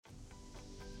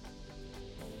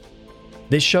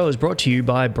This show is brought to you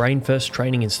by Brain First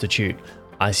Training Institute,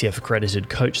 ICF accredited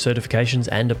coach certifications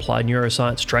and applied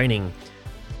neuroscience training.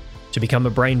 To become a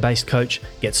brain-based coach,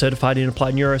 get certified in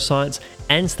applied neuroscience,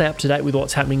 and stay up to date with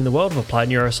what's happening in the world of applied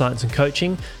neuroscience and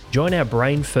coaching, join our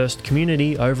Brain First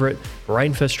community over at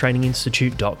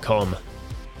brainfirsttraininginstitute.com.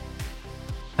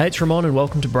 Hey, it's Ramon and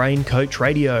welcome to Brain Coach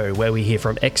Radio, where we hear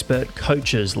from expert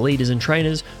coaches, leaders and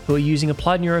trainers who are using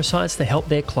applied neuroscience to help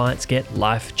their clients get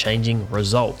life-changing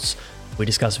results. We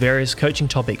discuss various coaching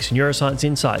topics, neuroscience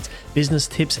insights, business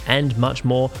tips and much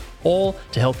more, all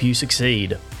to help you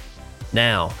succeed.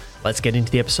 Now, let's get into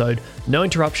the episode. No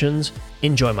interruptions.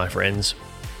 Enjoy, my friends.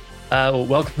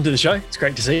 Welcome to the show. It's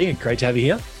great to see you. Great to have you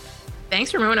here.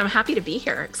 Thanks, Ramon. I'm happy to be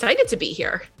here. Excited to be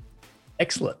here.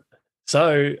 Excellent.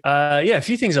 So, a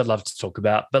few things I'd love to talk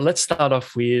about, but let's start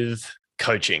off with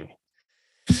coaching.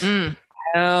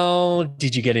 How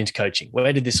did you get into coaching?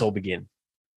 Where did this all begin?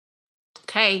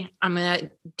 Okay, I'm going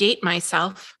to date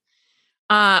myself.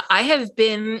 I have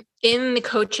been in the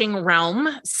coaching realm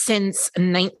since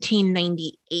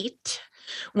 1998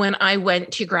 when I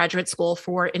went to graduate school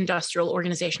for industrial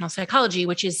organizational psychology,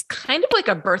 which is kind of like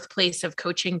a birthplace of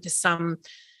coaching to some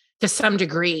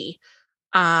degree.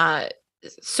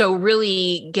 So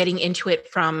really getting into it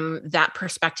from that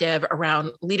perspective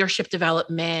around leadership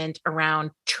development,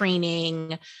 around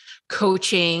training,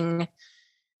 coaching,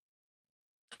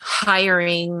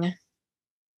 hiring,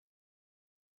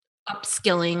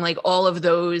 upskilling, like all of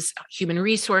those human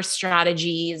resource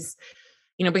strategies,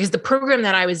 because the program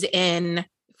that I was in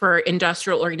for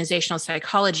industrial organizational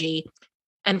psychology,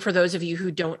 and for those of you who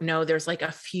don't know, there's like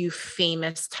a few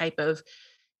famous type of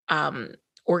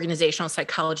organizational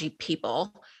psychology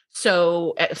people.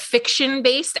 So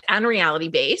fiction-based and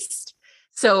reality-based.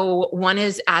 So one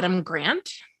is Adam Grant,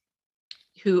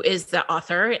 who is the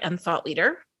author and thought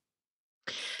leader.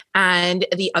 And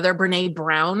the other, Brene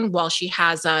Brown, while she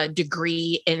has a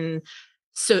degree in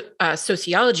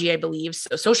sociology, I believe,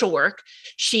 so social work,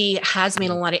 she has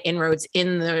made a lot of inroads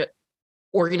in the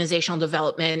organizational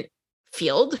development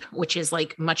field, which is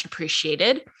like much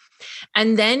appreciated.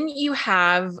 And then you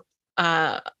have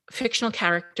fictional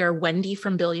character Wendy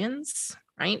from Billions,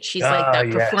 right? She's like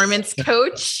that performance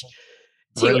coach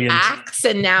to Axe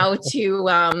and now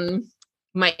to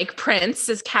Mike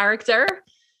Prince's character.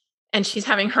 And she's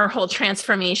having her whole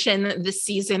transformation this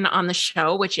season on the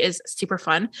show, which is super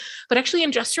fun. But actually,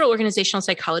 industrial organizational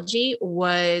psychology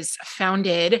was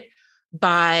founded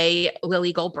by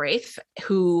Lily Galbraith,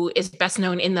 who is best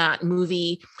known in that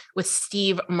movie with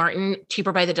Steve Martin,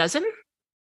 Cheaper by the Dozen.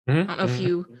 I don't know if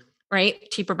you,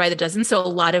 right? Cheaper by the Dozen. So a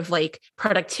lot of like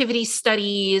productivity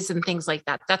studies and things like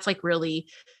that. That's like really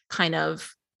kind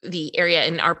of the area.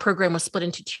 And our program was split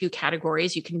into two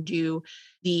categories. You can do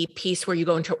the piece where you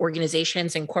go into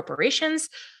organizations and corporations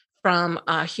from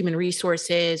human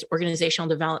resources, organizational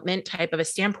development type of a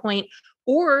standpoint,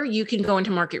 or you can go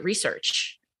into market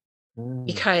research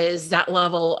because that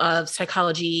level of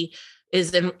psychology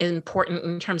is important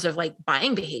in terms of like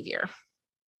buying behavior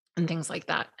and things like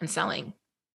that and selling.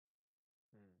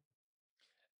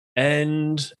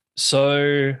 And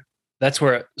so that's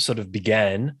where it sort of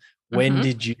began. When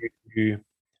did you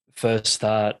first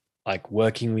start like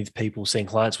working with people, seeing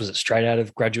clients? Was it straight out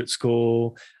of graduate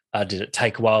school? Did it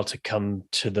take a while to come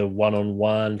to the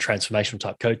one-on-one transformational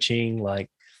type coaching? Like,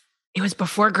 it was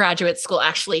before graduate school,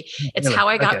 actually. It's how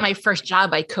I got my first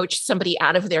job. I coached somebody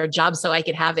out of their job so I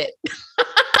could have it.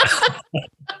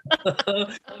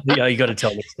 Yeah, you got to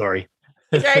tell the story.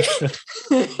 Right?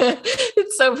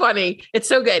 It's so funny. It's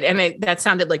so good. And that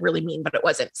sounded like really mean, but it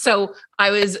wasn't. So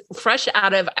I was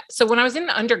so when I was in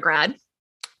undergrad,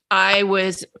 I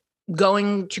was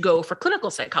going to go for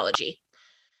clinical psychology.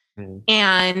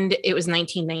 And it was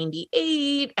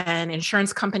 1998 and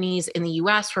insurance companies in the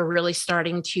US were really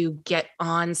starting to get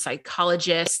on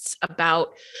psychologists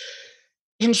about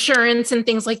insurance and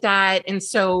things like that. And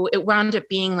so it wound up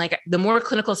being like the more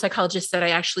clinical psychologists that I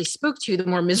actually spoke to, the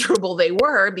more miserable they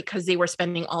were because they were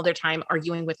spending all their time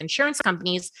arguing with insurance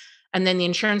companies. And then the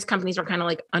insurance companies were kind of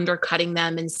like undercutting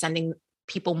them and sending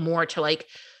people more to like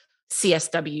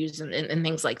CSWs and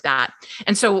things like that.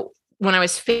 And so when I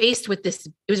was faced with this,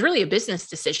 it was really a business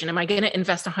decision. Am I going to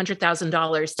invest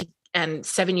 $100,000 and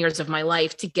 7 years of my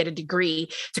life to get a degree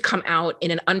to come out in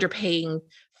an underpaying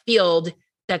field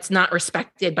that's not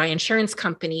respected by insurance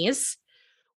companies?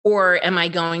 Or am I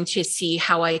going to see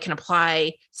how I can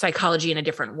apply psychology in a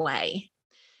different way?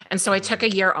 And so I took a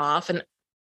year off, and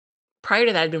prior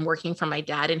to that, I'd been working for my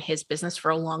dad in his business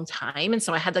for a long time. And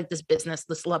so I had like this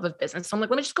love of business. So I'm like,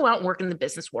 let me just go out and work in the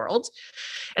business world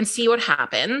and see what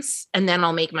happens. And then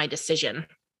I'll make my decision.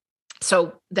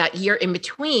 So that year in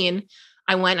between,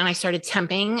 I went and I started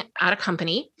temping at a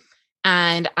company,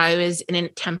 and I was in a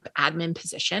temp admin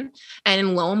position.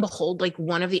 And lo and behold, like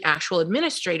one of the actual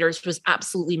administrators was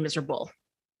absolutely miserable.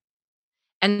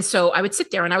 And so I would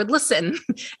sit there and I would listen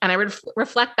and I would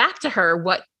reflect back to her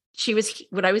what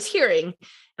I was hearing.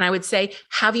 And I would say,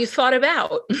 have you thought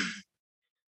about,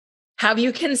 have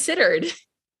you considered,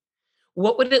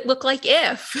 what would it look like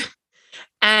if?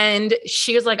 And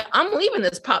she was like, I'm leaving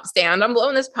this pop stand. I'm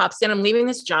blowing this pop stand. I'm leaving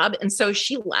this job. And so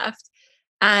she left.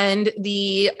 And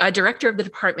the director of the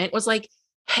department was like,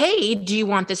 hey, do you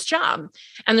want this job?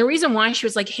 And the reason why she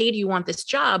was like, hey, do you want this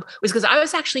job was because I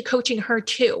was actually coaching her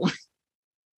too.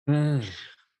 Mm.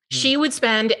 She would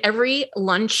spend every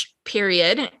lunch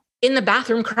period in the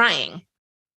bathroom crying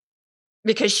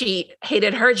because she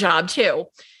hated her job too.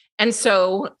 And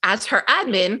so as her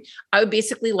admin, I would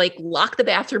basically like lock the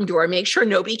bathroom door, make sure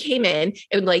nobody came in,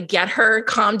 and like get her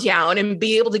calmed down and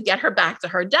be able to get her back to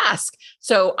her desk.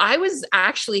 So I was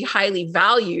actually highly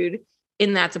valued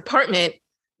in that department,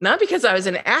 not because I was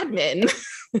an admin,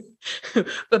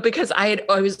 but because I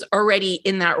was already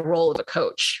in that role of a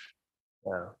coach.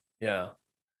 Yeah. Yeah.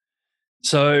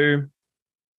 So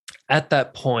at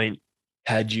that point,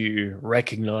 had you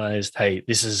recognized, hey,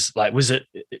 this is like,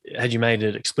 had you made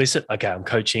it explicit? Okay, I'm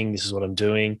coaching, this is what I'm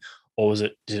doing. Or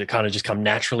did it kind of just come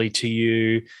naturally to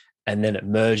you and then it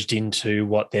merged into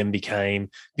what then became,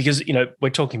 because,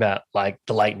 we're talking about like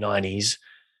the late 90s,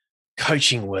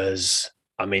 coaching was,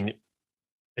 I mean,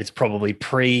 it's probably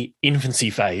pre-infancy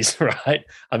phase, right?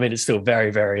 I mean, it's still very,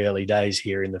 very early days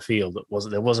here in the field.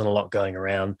 There wasn't a lot going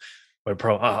around.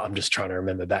 I'm just trying to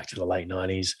remember back to the late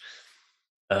 90s.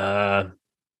 All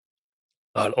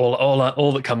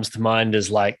that comes to mind is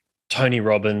like Tony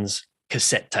Robbins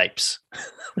cassette tapes.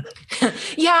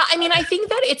 Yeah, I mean, I think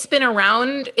that it's been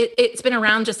around. It's been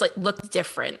around, just like looked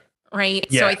different, right?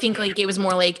 Yeah. So I think like it was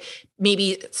more like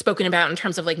maybe spoken about in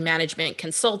terms of like management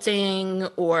consulting,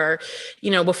 or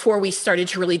before we started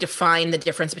to really define the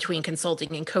difference between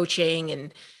consulting and coaching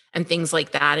and things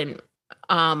like that. And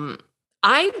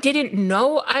I didn't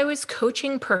know I was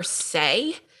coaching per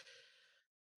se.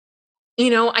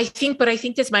 I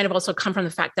think this might have also come from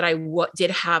the fact that I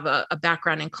did have a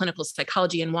background in clinical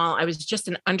psychology. And while I was just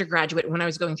an undergraduate, when I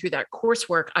was going through that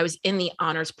coursework, I was in the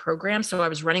honors program. So I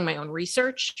was running my own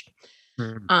research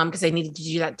because I needed to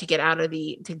do that to get out of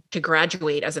to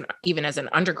graduate even as an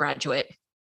undergraduate.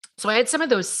 So I had some of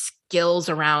those skills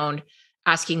around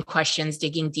asking questions,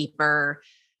 digging deeper,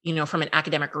 from an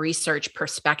academic research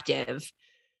perspective.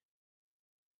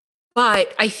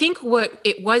 But I think what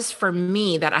it was for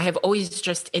me that I have always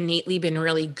just innately been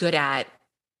really good at,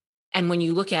 and when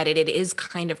you look at it, it is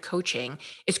kind of coaching,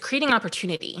 is creating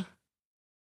opportunity.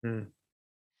 And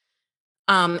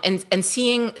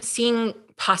seeing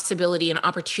possibility and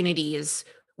opportunities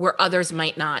where others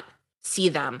might not see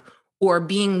them, or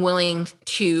being willing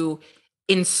to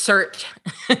insert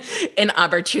an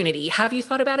opportunity. Have you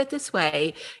thought about it this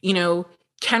way?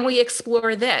 Can we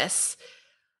explore this?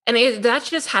 And that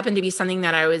just happened to be something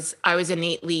that I was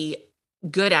innately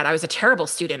good at. I was a terrible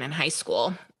student in high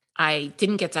school. I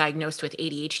didn't get diagnosed with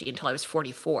ADHD until I was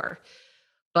 44,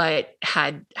 but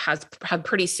had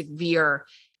pretty severe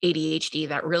ADHD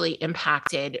that really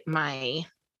impacted my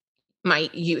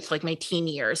youth, like my teen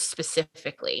years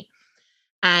specifically.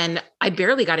 And I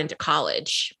barely got into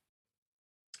college.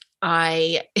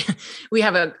 I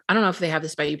don't know if they have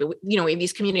this by you, but we have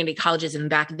these community colleges, and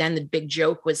back then the big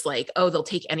joke was like, oh, they'll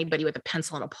take anybody with a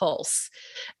pencil and a pulse.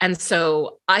 And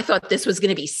so I thought this was going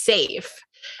to be safe.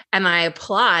 And I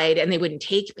applied and they wouldn't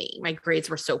take me. My grades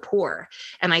were so poor.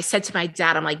 And I said to my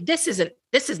dad, I'm like, this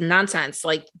is nonsense.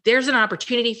 Like, there's an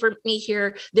opportunity for me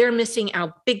here. They're missing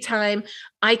out big time.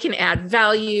 I can add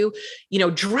value,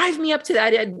 drive me up to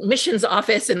that admissions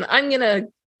office and I'm going to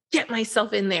get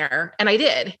myself in there. And I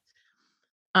did.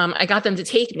 I got them to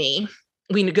take me.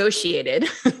 We negotiated.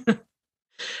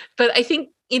 But I think,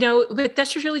 but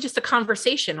that's just really just a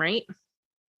conversation, right?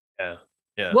 Yeah.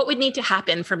 Yeah. What would need to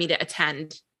happen for me to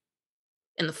attend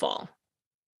in the fall?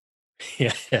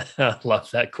 Yeah, I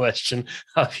love that question.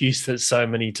 I've used it so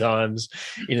many times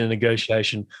in a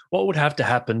negotiation. What would have to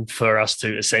happen for us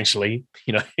to essentially,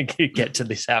 get to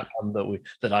this outcome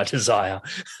that I desire?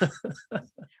 Right,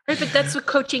 but that's what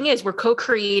coaching is. We're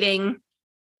co-creating,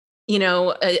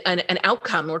 an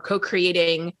outcome. We're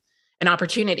co-creating an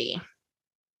opportunity.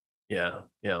 Yeah,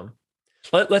 yeah.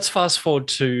 Let's fast forward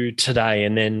to today,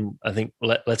 and then I think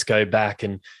let's go back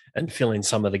and fill in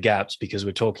some of the gaps, because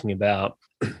we're talking about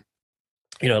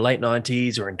late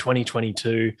 90s or in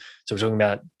 2022. So we're talking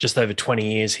about just over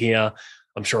 20 years here.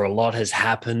 I'm sure a lot has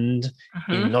happened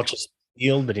in not just the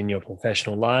field, but in your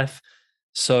professional life.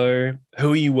 So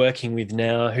who are you working with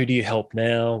now? Who do you help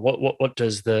now? What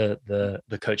does the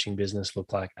coaching business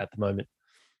look like at the moment?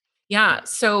 Yeah.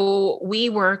 So we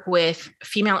work with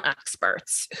female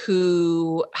experts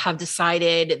who have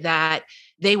decided that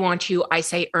they want to, I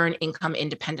say, earn income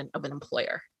independent of an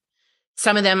employer.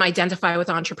 Some of them identify with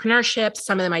entrepreneurship.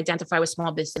 Some of them identify with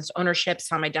small business ownership.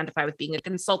 Some identify with being a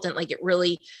consultant. Like it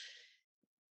really,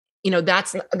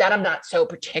 that I'm not so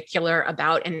particular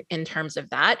about in terms of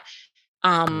that.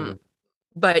 Mm,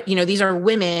 But, these are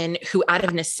women who out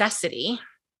of necessity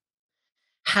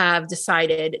have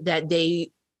decided that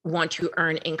they want to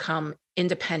earn income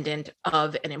independent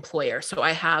of an employer. So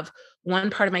I have one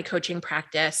part of my coaching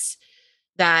practice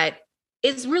that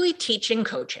is really teaching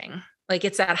coaching. Like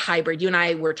it's that hybrid. You and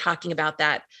I were talking about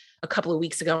that a couple of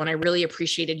weeks ago, and I really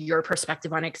appreciated your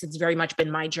perspective on it because it's very much been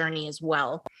my journey as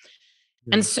well.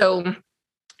 And mm, so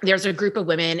there's a group of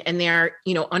women and they're,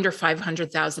 under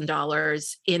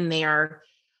 $500,000 in their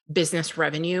business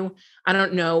revenue. I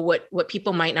don't know what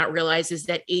people might not realize is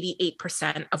that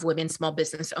 88% of women small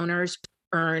business owners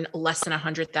earn less than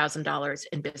 $100,000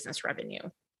 in business revenue.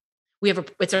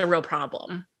 It's a real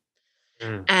problem.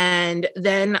 mm, And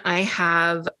then I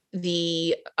have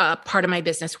the part of my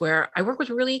business where I work with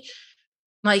really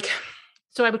like,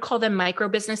 so I would call them micro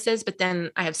businesses, but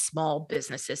then I have small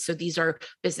businesses. So these are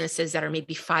businesses that are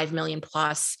maybe 5 million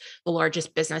plus. The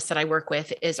largest business that I work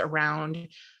with is around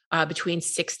between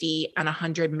 60 and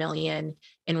 100 million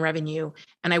in revenue.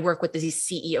 And I work with these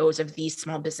CEOs of these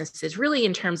small businesses, really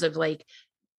in terms of like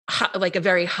a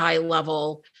very high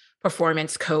level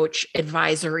performance coach,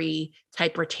 advisory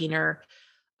type retainer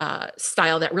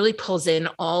style that really pulls in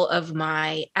all of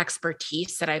my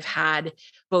expertise that I've had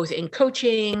both in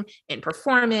coaching, in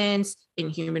performance, in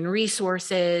human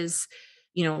resources,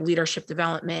 leadership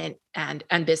development and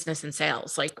business and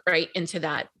sales, like right into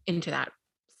that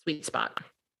sweet spot.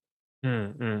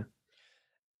 mm, mm.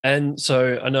 And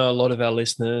so I know a lot of our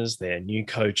listeners, they're new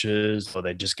coaches or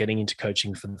they're just getting into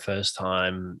coaching for the first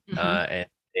time, Mhm. and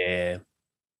they're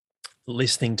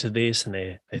listening to this and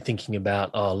they're thinking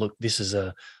about, oh, look, this is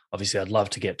obviously I'd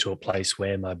love to get to a place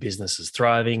where my business is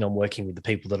thriving. I'm working with the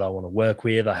people that I want to work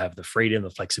with. I have the freedom, the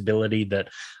flexibility that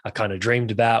I kind of dreamed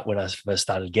about when I first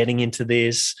started getting into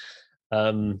this.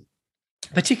 Um,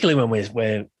 Particularly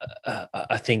when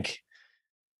I think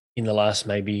in the last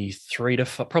maybe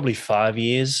probably 5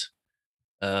 years.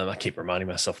 I keep reminding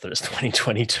myself that it's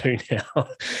 2022 now,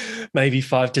 maybe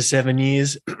 5 to 7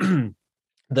 years.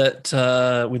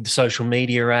 That with social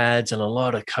media ads and a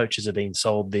lot of coaches have been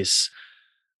sold this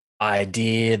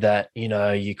idea that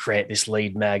you create this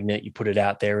lead magnet, you put it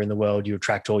out there in the world, you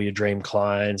attract all your dream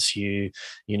clients, you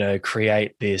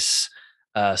create this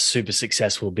super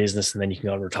successful business, and then you can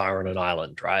go and retire on an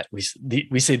island, right? We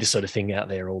see this sort of thing out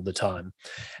there all the time,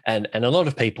 and a lot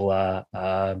of people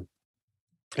are.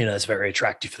 It's very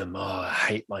attractive for them. Oh, I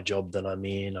hate my job that I'm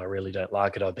in. I really don't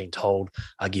like it. I've been told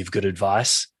I give good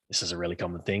advice. This is a really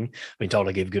common thing. I've been told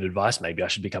I give good advice. Maybe I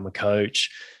should become a coach.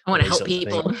 I want All to these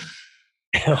help sorts of things.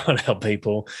 people. I want to help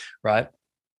people, right?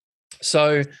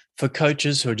 So for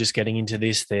coaches who are just getting into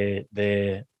this,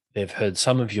 they've heard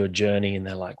some of your journey and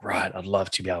they're like, right, I'd love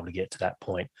to be able to get to that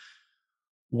point.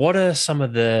 What are some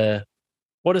of the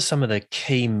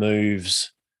key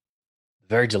moves,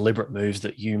 very deliberate moves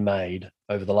that you made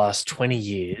over the last 20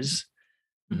 years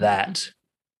Mhm. that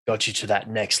got you to that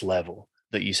next level,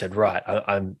 that you said, right,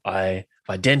 I've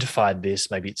identified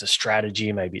this, maybe it's a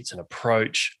strategy, maybe it's an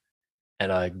approach,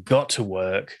 and I got to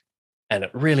work and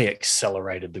it really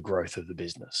accelerated the growth of the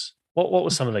business? What were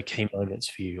some of the key moments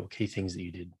for you or key things that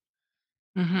you did?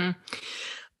 Mhm.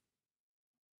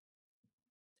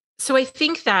 So I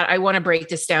think that I want to break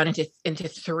this down into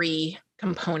three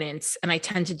components, and I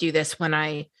tend to do this when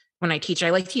I teach. I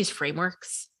like to use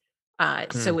frameworks,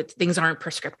 Mm, things aren't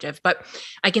prescriptive, but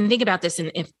I can think about this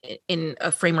in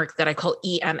a framework that I call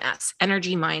EMS: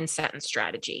 energy, mindset, and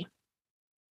strategy.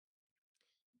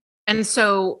 And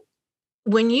so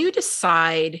when you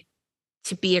decide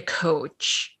to be a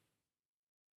coach,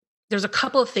 there's a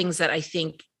couple of things that I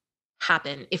think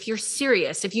happen. If you're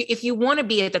serious, if you want to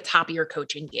be at the top of your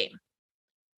coaching game,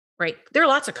 right? There are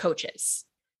lots of coaches.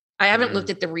 I haven't looked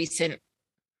mm, at the recent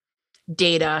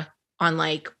data on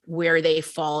like where they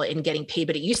fall in getting paid,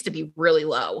 but it used to be really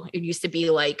low. It used to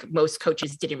be like most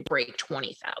coaches didn't break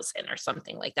 20,000 or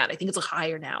something like that. I think it's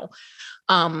higher now.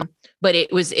 But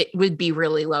it would be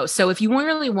really low. So if you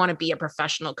really want to be a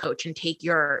professional coach and take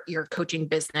your coaching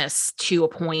business to a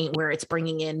point where it's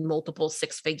bringing in multiple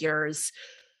six figures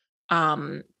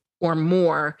um or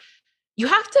more, you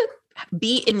have to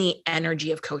be in the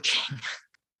energy of coaching.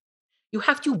 You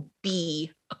have to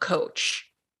be a coach.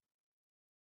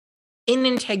 in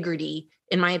integrity,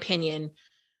 in my opinion,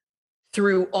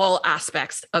 through all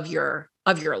aspects of your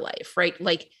life, right?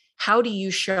 Like, how do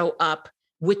you show up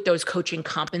with those coaching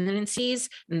competencies,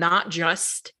 not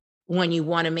just when you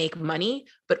want to make money,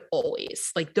 but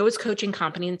always? Like, those coaching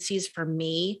competencies for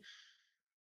me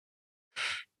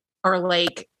are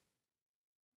like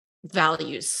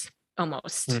values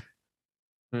almost.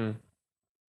 Mm.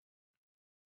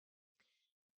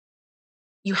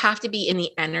 You have to be in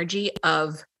the energy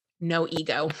of no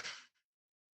ego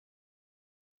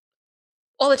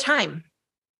all the time.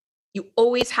 You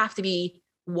always have to be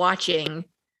watching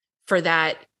for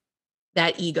that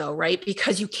ego, right?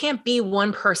 Because you can't be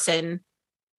one person.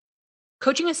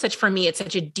 Coaching is such, for me, it's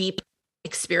such a deep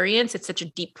experience. It's such a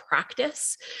deep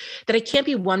practice that I can't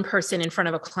be one person in front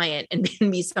of a client and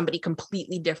be somebody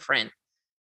completely different.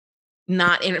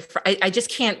 Not in, I just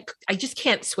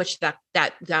can't switch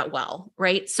that well,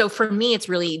 right? So for me, it's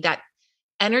really that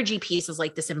energy piece is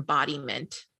like this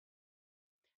embodiment.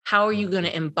 How are you going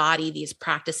to embody these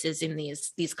practices in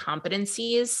these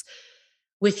competencies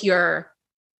with your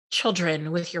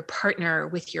children, with your partner,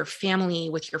 with your family,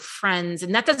 with your friends?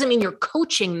 And that doesn't mean you're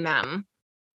coaching them,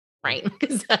 right?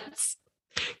 Because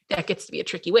that gets to be a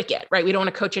tricky wicket, right? We don't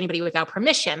want to coach anybody without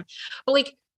permission. But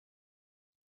like,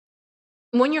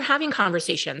 when you're having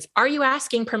conversations, are you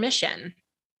asking permission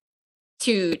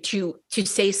to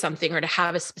say something or to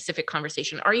have a specific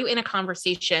conversation? Are you in a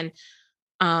conversation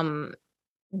and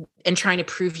trying to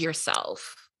prove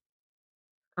yourself?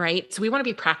 Right? So we want to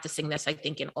be practicing this, I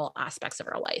think, in all aspects of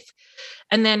our life.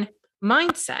 And then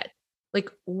mindset, like,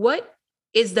 what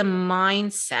is the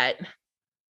mindset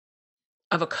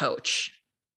of a coach?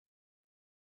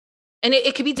 And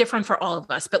it could be different for all of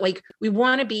us, but like, we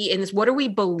want to be in this, what do we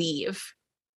believe?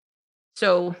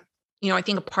 So, I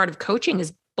think a part of coaching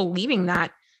is believing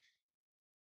that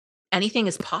anything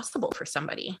is possible for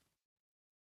somebody.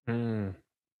 Right?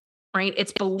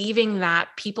 It's believing that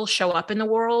people show up in the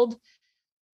world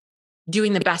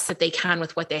doing the best that they can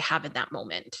with what they have in that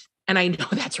moment. And I know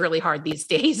that's really hard these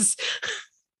days.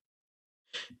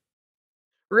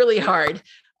 Really hard.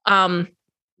 And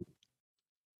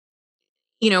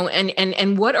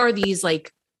what are these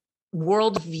like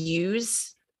world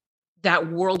views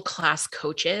that world-class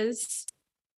coaches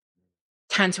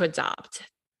tend to adopt?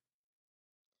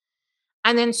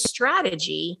 And then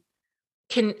strategy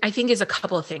I think is a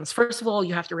couple of things. First of all,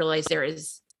 you have to realize there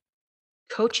is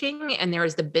coaching and there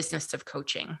is the business of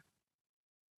coaching.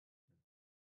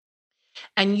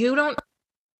 And you don't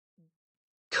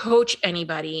coach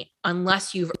anybody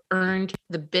unless you've earned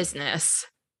the business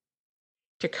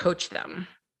to coach them.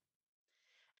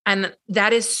 And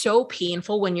that is so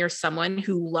painful when you're someone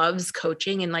who loves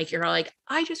coaching and like, you're like,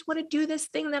 I just want to do this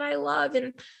thing that I love.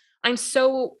 And I'm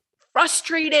so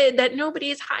frustrated that nobody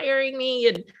is hiring me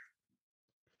and,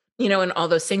 and all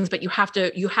those things. But you have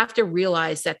to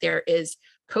realize that there is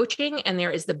coaching and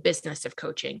there is the business of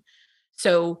coaching.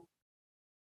 So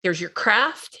there's your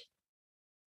craft,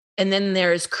 and then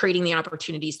there's creating the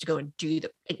opportunities to go and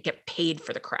get paid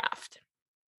for the craft.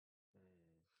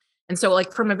 And so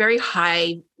like from a very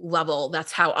high level,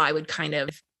 that's how I would kind of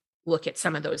look at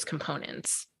some of those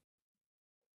components.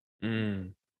 I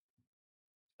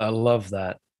love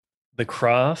that. The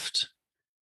craft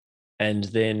and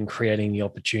then creating the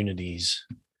opportunities.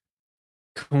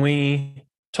 Can we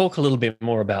talk a little bit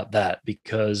more about that?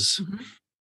 Because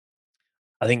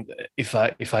I think if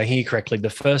I hear correctly,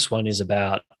 the first one is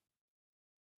about,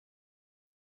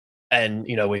 and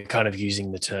we're kind of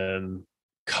using the term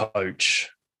coach,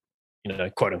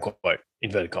 quote unquote,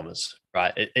 inverted commas,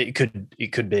 right? It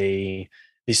could be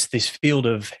this field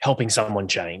of helping someone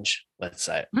change, let's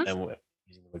say, and we're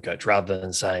using the word coach rather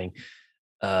than saying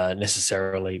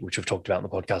necessarily, which we've talked about in the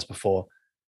podcast before,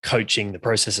 coaching, the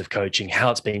process of coaching, how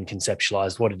it's being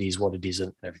conceptualized, what it is, what it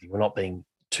isn't, and everything. We're not being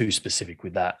too specific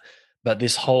with that, but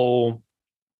this whole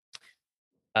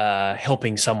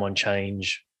helping someone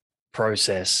change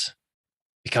process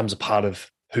becomes a part of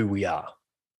who we are,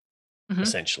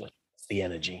 essentially. It's the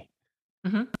energy.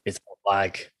 It's not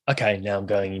like, okay, now I'm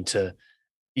going into,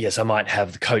 yes, I might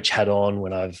have the coach hat on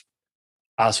when I've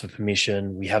asked for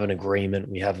permission, we have an agreement,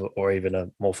 or even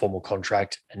a more formal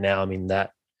contract, and now I'm in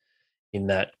that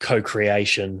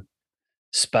co-creation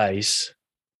space.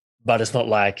 But it's not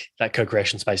like that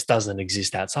co-creation space doesn't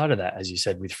exist outside of that, as you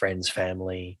said, with friends,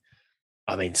 family.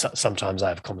 I mean, sometimes I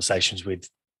have conversations with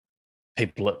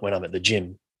people when I'm at the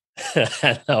gym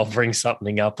and I'll bring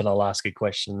something up and I'll ask a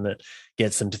question that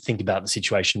gets them to think about the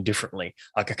situation differently.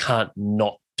 Like, I can't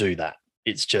not do that.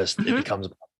 It's just, it becomes a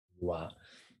part of who you are.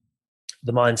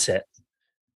 The mindset,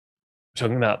 we're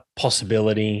talking about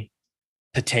possibility,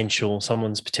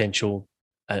 someone's potential,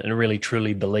 and really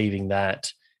truly believing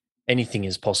that anything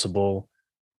is possible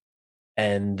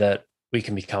and that we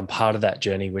can become part of that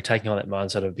journey. We're taking on that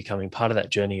mindset of becoming part of that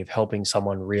journey of helping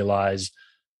someone realize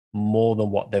more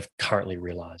than what they've currently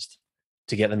realized,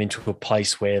 to get them into a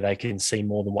place where they can see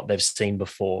more than what they've seen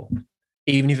before,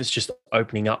 even if it's just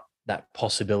opening up that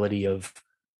possibility of,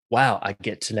 wow, I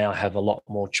get to now have a lot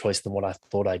more choice than what I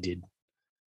thought I did.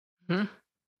 Mhm.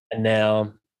 And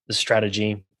now the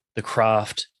strategy, the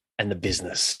craft, and the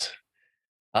business.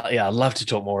 Yeah, I'd love to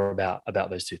talk more about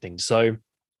those two things. So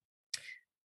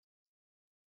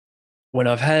when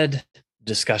I've had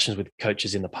discussions with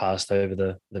coaches in the past over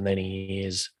the many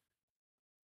years,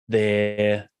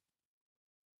 there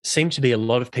seem to be a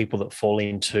lot of people that fall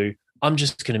into, I'm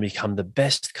just going to become the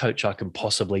best coach I can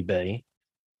possibly be,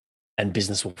 and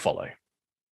business will follow.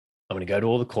 I'm going to go to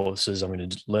all the courses. I'm going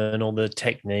to learn all the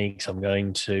techniques. I'm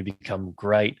going to become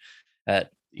great at,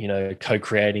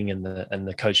 co-creating and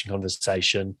the coaching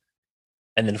conversation.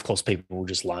 And then of course people will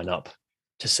just line up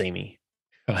to see me.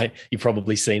 Right? You've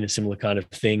probably seen a similar kind of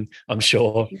thing, I'm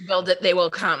sure. You build it, they will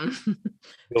come. Build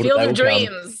it, Field they of will come.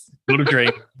 dreams. Field of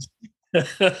dreams.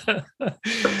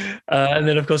 And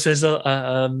then of course there's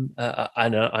I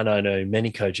know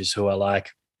many coaches who are like,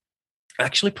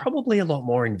 actually probably a lot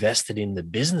more invested in the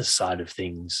business side of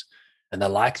things, and they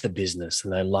like the business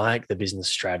and they like the business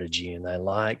strategy and they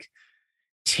like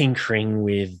tinkering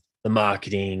with the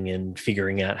marketing and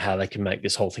figuring out how they can make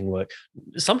this whole thing work.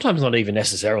 Sometimes not even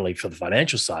necessarily for the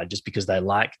financial side, just because they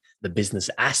like the business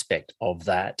aspect of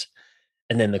that.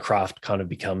 And then the craft kind of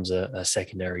becomes a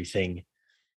secondary thing.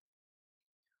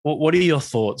 What are your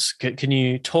thoughts? Can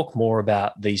you talk more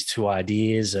about these two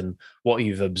ideas and what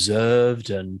you've observed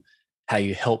and how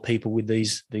you help people with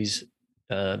these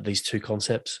two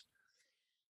concepts?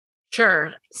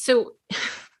 Sure. So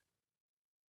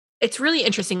it's really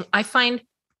interesting. I find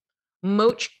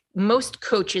most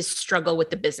coaches struggle with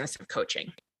the business of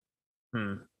coaching.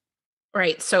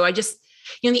 Right. So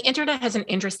the internet has an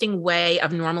interesting way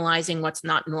of normalizing what's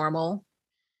not normal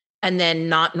and then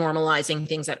not normalizing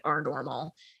things that are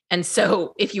normal. And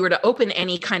so if you were to open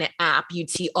any kind of app, you'd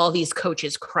see all these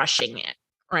coaches crushing it,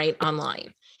 right,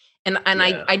 online. And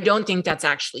Yeah. I don't think that's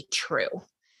actually true.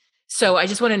 So I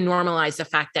just want to normalize the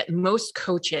fact that most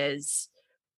coaches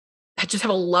just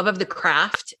have a love of the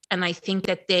craft. And I think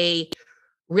that they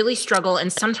really struggle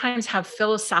and sometimes have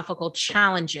philosophical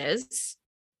challenges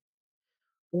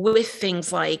with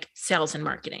things like sales and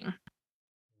marketing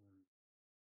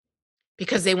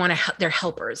because they're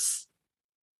helpers.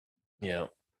 Yeah.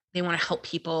 They want to help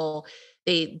people.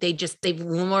 They've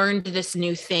learned this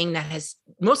new thing that has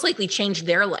most likely changed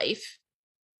their life.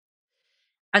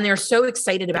 And they're so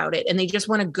excited about it. And they just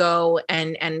want to go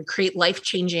and create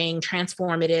life-changing,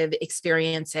 transformative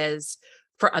experiences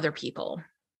for other people.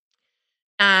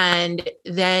 And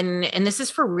this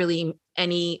is for really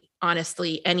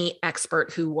honestly, any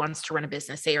expert who wants to run a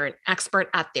business. They are an expert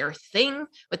at their thing,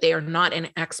 but they are not an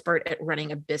expert at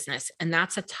running a business. And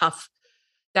that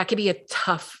could be a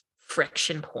tough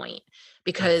friction point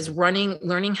because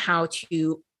learning how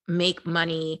to make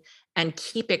money and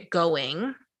keep it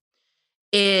going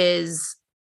is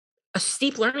a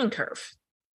steep learning curve.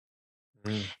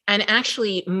 And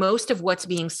actually, most of what's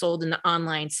being sold in the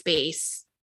online space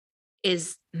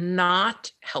is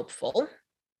not helpful.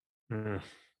 I'm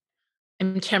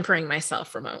tempering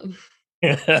myself, Ramon.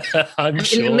 I'm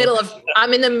in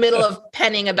the middle of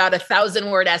penning about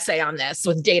 1,000-word essay on this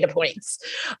with data points.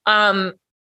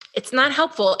 It's not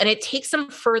helpful, and it takes them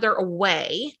further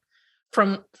away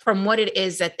from what it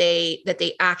is that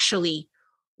they actually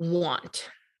want,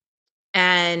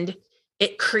 and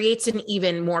it creates an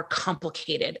even more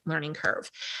complicated learning curve.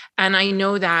 And I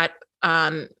know that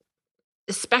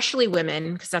especially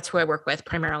women, because that's who I work with,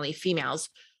 primarily females,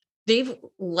 they've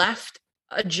left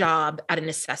a job out of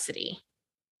necessity.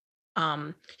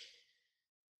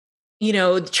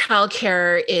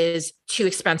 Childcare is too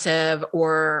expensive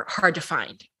or hard to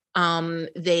find.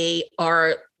 They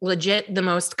are legit the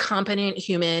most competent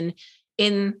human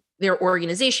in their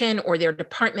organization or their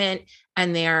department,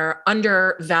 and they're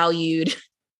undervalued,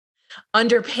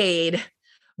 underpaid,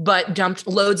 but dumped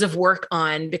loads of work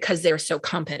on because they're so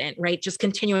competent, right? Just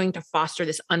continuing to foster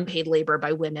this unpaid labor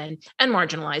by women and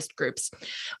marginalized groups.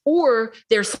 Or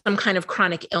there's some kind of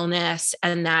chronic illness,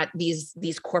 and that these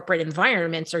corporate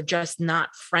environments are just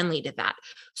not friendly to that.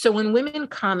 So when women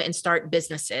come and start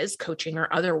businesses, coaching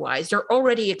or otherwise, they're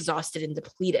already exhausted and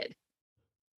depleted.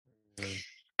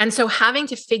 And so having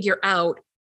to figure out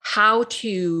how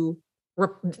to,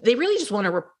 they really just want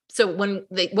to, so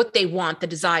what they want, the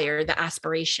desire, the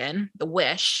aspiration, the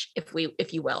wish,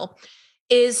 if you will,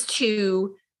 is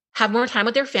to have more time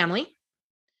with their family,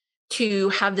 to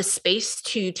have the space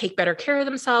to take better care of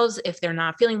themselves if they're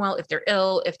not feeling well, if they're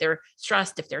ill, if they're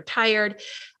stressed, if they're tired,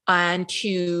 and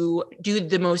to do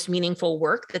the most meaningful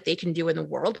work that they can do in the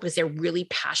world because they're really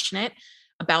passionate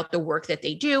about the work that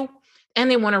they do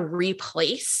and they want to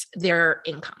replace their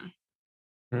income.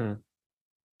 Mm.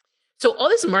 So all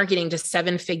this marketing to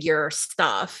 7-figure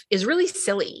stuff is really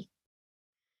silly.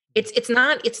 It's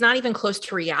not even close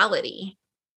to reality.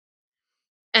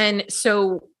 And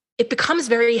so it becomes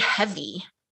very heavy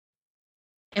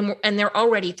and they're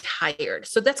already tired.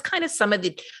 So that's kind of some of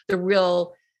the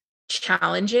real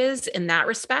challenges in that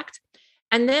respect.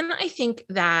 And then I think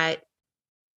that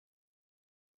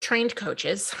trained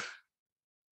coaches,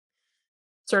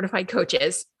 certified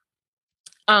coaches,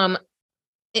 have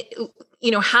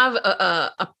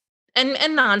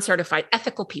and non-certified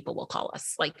ethical people, we'll call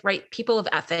us, like, right, people of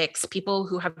ethics, people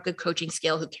who have good coaching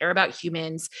skill, who care about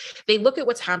humans. They look at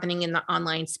what's happening in the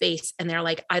online space and they're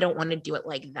like, I don't want to do it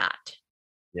like that.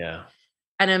 Yeah.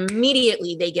 And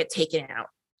immediately they get taken out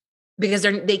because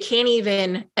they can't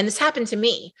even, and this happened to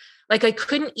me, like I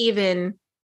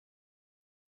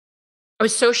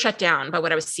was so shut down by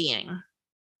what I was seeing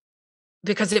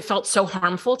because it felt so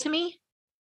harmful to me.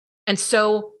 And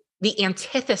so the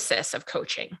antithesis of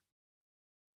coaching.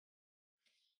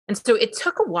 And so it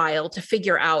took a while to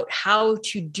figure out how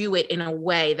to do it in a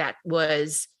way that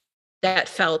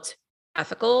felt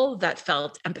ethical, that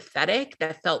felt empathetic,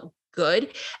 that felt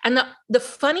good. And the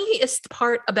funniest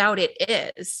part about it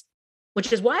is,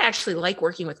 which is why I actually like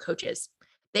working with coaches,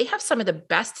 they have some of the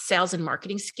best sales and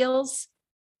marketing skills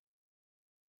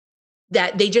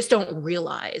that they just don't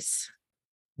realize.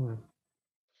 Hmm.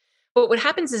 But what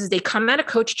happens is they come out of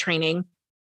coach training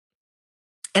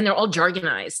and they're all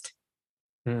jargonized.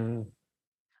 Hmm.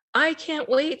 I can't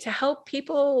wait to help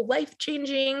people,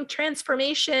 life-changing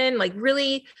transformation, like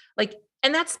really, like,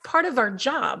 and that's part of our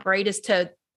job, right? Is to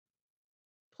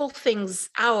pull things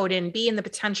out and be in the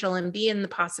potential and be in the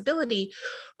possibility.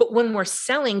 But when we're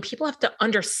selling, people have to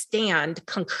understand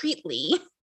concretely,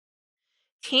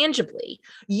 tangibly.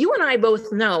 You and I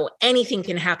both know anything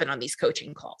can happen on these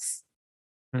coaching calls.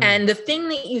 And the thing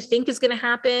that you think is going to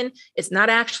happen is not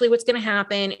actually what's going to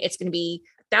happen. It's going to be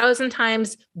 1,000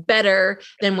 times better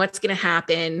than what's going to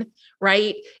happen,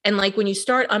 right? And like when you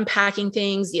start unpacking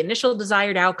things, the initial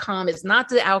desired outcome is not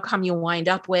the outcome you wind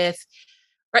up with,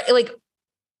 right? Like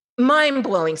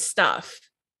mind-blowing stuff.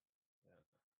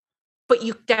 But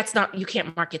you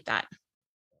can't market that,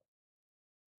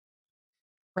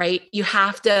 right? You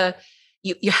have to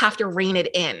rein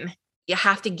it in. You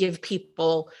have to give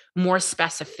people more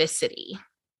specificity.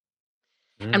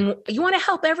 And you want to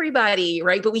help everybody,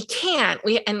 right? But we can't.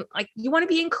 And like you want to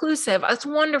be inclusive. That's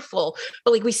wonderful.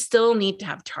 But like we still need to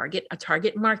have a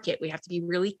target market. We have to be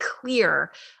really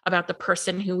clear about the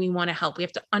person who we want to help. We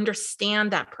have to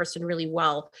understand that person really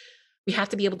well. We have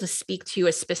to be able to speak to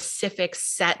a specific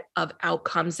set of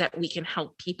outcomes that we can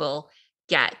help people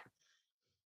get.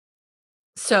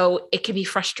 So it can be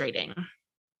frustrating.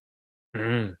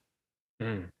 You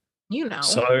know.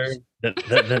 So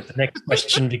the next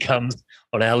question becomes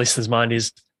on our listeners' mind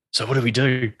is, so what do we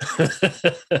do?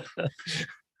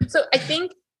 So I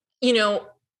think, the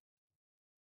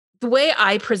way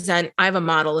I have a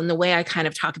model, and the way I kind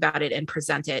of talk about it and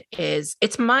present it is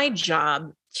it's my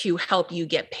job to help you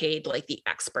get paid like the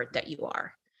expert that you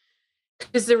are.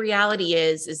 Because the reality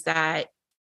is that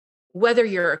whether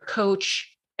you're a coach,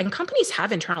 and companies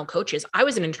have internal coaches. I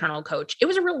was an internal coach. It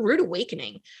was a real rude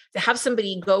awakening to have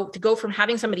somebody go from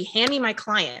having somebody hand me my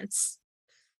clients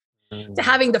to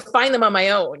having to find them on my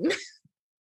own.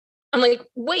 I'm like,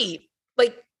 wait,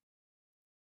 like,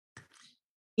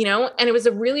 and it was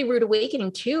a really rude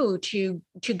awakening too, to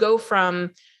go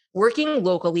from working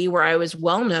locally where I was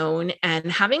well known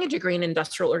and having a degree in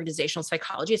industrial organizational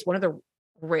psychology. It's one of the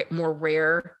more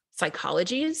rare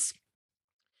psychologies.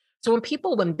 So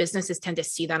when businesses tend to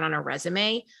see that on a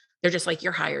resume, they're just like,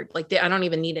 you're hired. Like I don't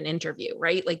even need an interview,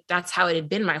 right? Like that's how it had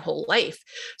been my whole life.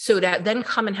 So to then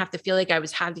come and have to feel like I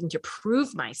was having to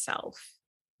prove myself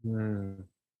to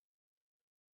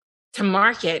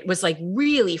market was like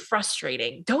really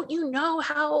frustrating. Don't you know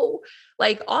how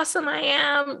like awesome I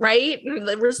am, right? And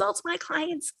the results my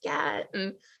clients get,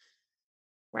 and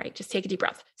right, just take a deep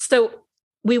breath. So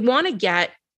we want to get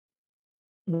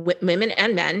women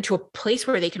and men to a place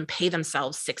where they can pay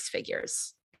themselves 6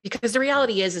 figures. Because the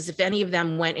reality is if any of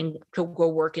them went and go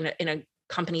work in a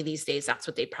company these days, that's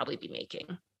what they'd probably be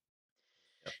making.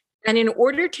 And in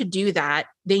order to do that,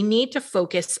 they need to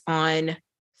focus on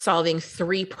solving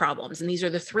 3 problems. And these are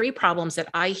the 3 problems that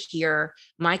I hear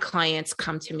my clients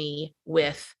come to me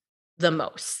with the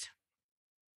most.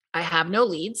 I have no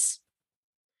leads,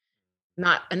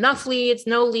 not enough leads,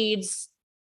 no leads,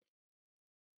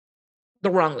 the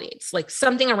wrong leads, like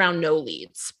something around no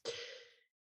leads,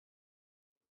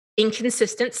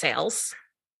 inconsistent sales.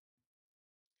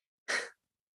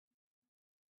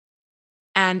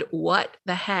 And what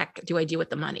the heck do I do with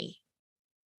the money?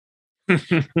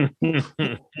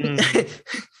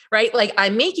 Right? Like,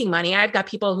 I'm making money. I've got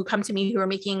people who come to me who are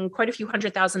making quite a few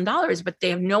 $100,000, but they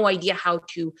have no idea how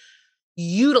to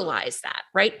utilize that.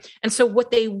 Right. And so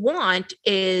what they want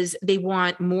is they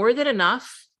want more than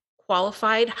enough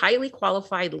qualified, highly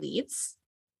qualified leads,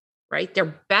 right?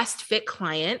 Their best fit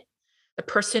client, the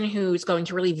person who's going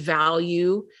to really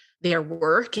value their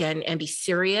work and be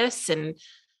serious and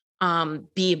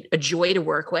be a joy to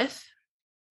work with.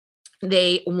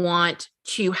 They want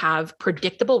to have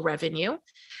predictable revenue.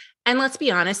 And let's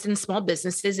be honest, in small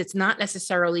businesses, it's not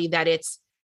necessarily that it's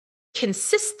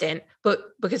consistent, but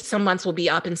because some months will be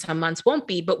up and some months won't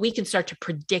be, but we can start to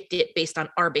predict it based on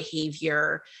our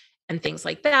behavior and things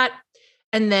like that.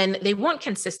 And then they want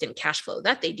consistent cash flow.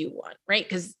 That they do want, right?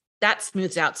 Because that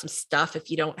smooths out some stuff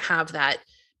if you don't have that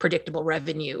predictable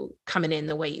revenue coming in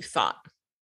the way you thought.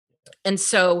 And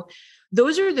so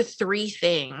those are the three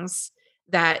things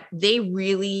that they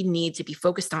really need to be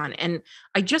focused on. And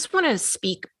I just want to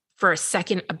speak for a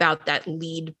second about that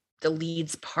the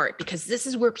leads part, because this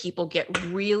is where people get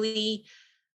really,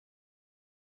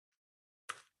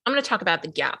 I'm going to talk about the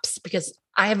gaps, because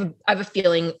I have a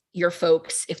feeling your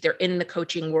folks, if they're in the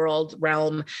coaching world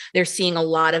realm, they're seeing a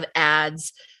lot of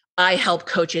ads. I help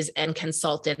coaches and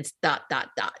consultants, ...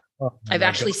 Oh, I've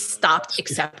actually stopped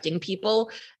accepting people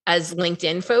as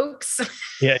LinkedIn folks.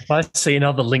 Yeah, if I see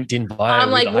another LinkedIn bio, I'm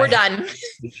like, we're done.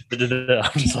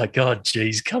 I'm just like, God,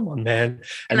 geez, come on, man.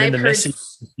 And then the message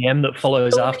DM that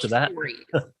follows after that.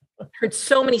 Heard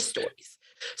so many stories.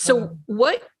 So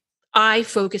what I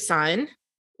focus on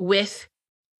with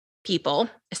people,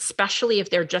 especially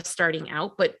if they're just starting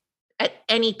out, but at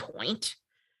any point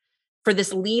for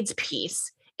this leads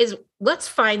piece, is let's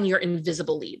find your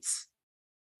invisible leads.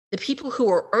 The people who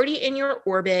are already in your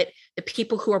orbit, the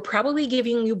people who are probably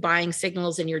giving you buying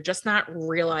signals and you're just not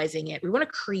realizing it. We want to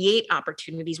create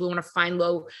opportunities. We want to find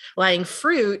low-lying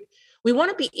fruit. We want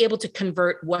to be able to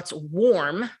convert what's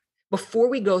warm before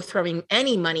we go throwing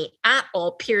any money at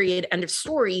all, period, end of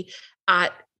story,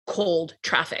 at cold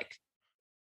traffic.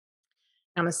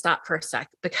 I'm going to stop for a sec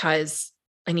because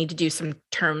I need to do some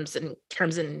terms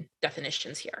and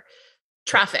definitions here.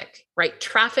 Traffic, right?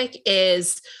 Traffic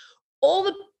is all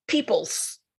the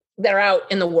peoples that are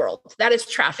out in the world. That is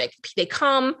traffic. They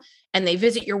come and they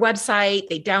visit your website,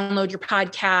 they download your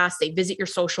podcast, they visit your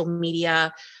social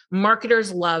media.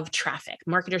 Marketers love traffic.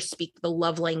 Marketers speak the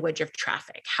love language of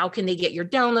traffic. How can they get your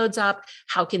downloads up?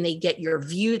 How can they get your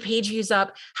page views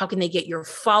up? How can they get your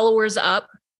followers up?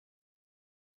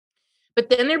 But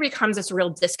then there becomes this real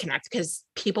disconnect because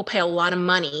people pay a lot of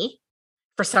money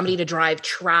for somebody to drive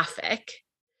traffic.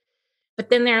 But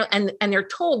then they're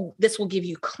told this will give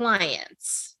you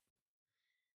clients.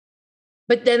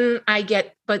 But then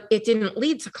but it didn't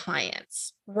lead to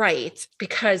clients, right?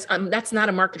 Because that's not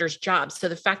a marketer's job. So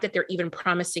the fact that they're even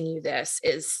promising you this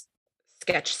is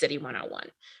Sketch City 101,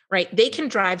 right? They can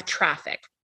drive traffic.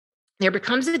 There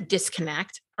becomes a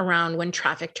disconnect around when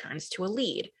traffic turns to a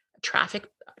lead. Traffic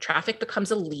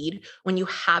becomes a lead when you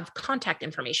have contact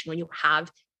information, when you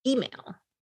have email.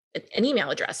 An email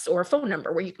address or a phone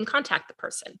number where you can contact the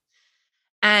person.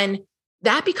 And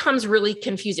that becomes really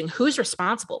confusing. Who's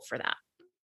responsible for that?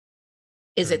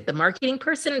 Is it the marketing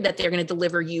person that they're going to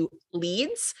deliver you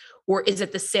leads, or is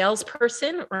it the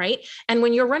salesperson, right? And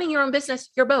when you're running your own business,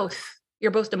 you're both.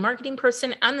 You're both the marketing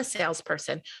person and the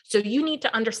salesperson. So you need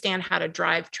to understand how to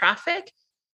drive traffic,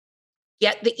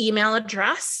 get the email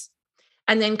address,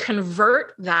 and then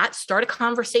convert that, start a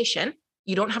conversation.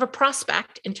 You don't have a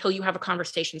prospect until you have a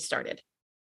conversation started.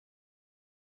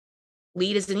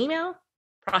 Lead is an email,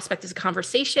 prospect is a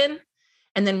conversation.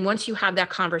 And then once you have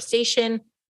that conversation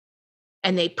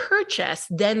and they purchase,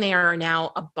 then they are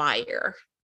now a buyer,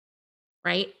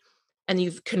 right? And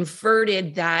you've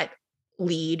converted that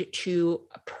lead to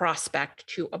a prospect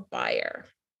to a buyer.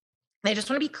 And I just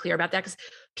want to be clear about that because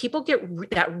people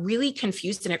get that really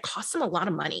confused and it costs them a lot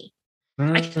of money.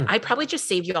 I probably just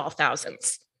saved you all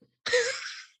thousands.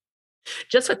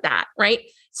 Just with that, right?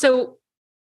 So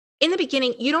in the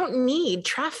beginning, you don't need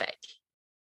traffic.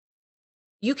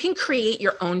 You can create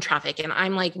your own traffic. And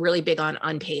I'm like really big on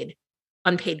unpaid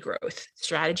growth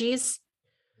strategies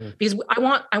because I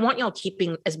want y'all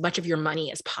keeping as much of your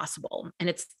money as possible. And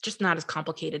it's just not as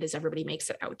complicated as everybody makes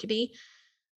it out to be.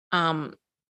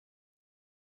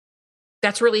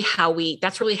 That's really how we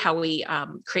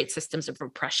create systems of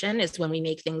repression, is when we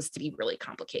make things to be really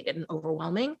complicated and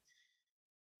overwhelming.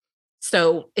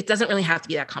 So it doesn't really have to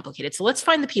be that complicated. So let's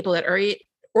find the people that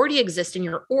already exist in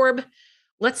your orb.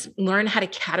 Let's learn how to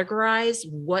categorize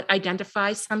what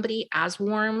identifies somebody as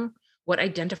warm, what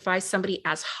identifies somebody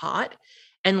as hot,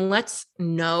 and let's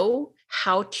know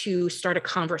how to start a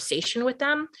conversation with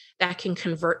them that can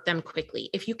convert them quickly.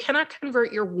 If you cannot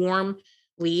convert your warm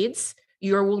leads,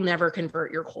 you will never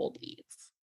convert your cold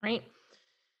leads, right?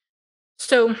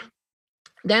 So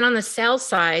then on the sales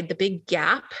side, the big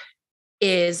gap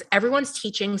is everyone's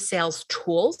teaching sales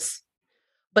tools,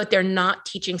 but they're not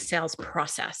teaching sales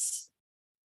process.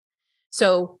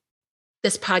 So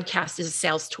this podcast is a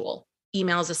sales tool.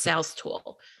 Email is a sales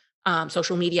tool.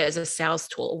 Social media is a sales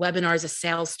tool. Webinar is a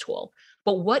sales tool.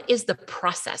 But what is the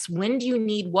process? When do you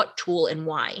need what tool and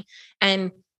why?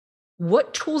 And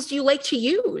what tools do you like to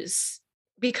use?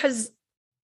 Because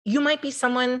you might be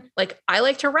someone like, I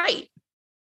like to write.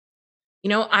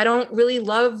 I don't really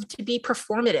love to be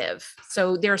performative.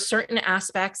 So there are certain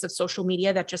aspects of social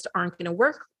media that just aren't going to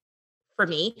work for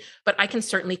me, but I can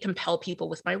certainly compel people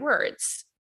with my words.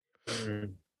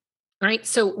 Right.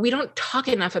 So we don't talk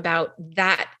enough about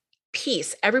that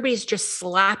piece. Everybody's just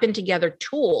slapping together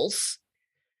tools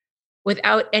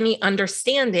without any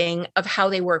understanding of how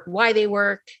they work, why they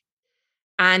work.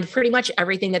 And pretty much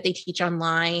everything that they teach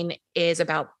online is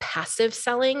about passive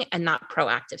selling and not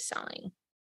proactive selling.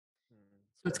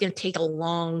 So it's going to take a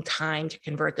long time to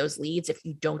convert those leads if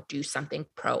you don't do something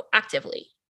proactively.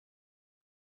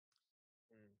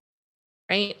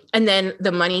 Right. And then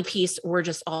the money piece, we're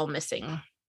just all missing,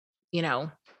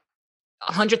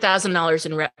 $100,000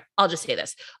 in I'll just say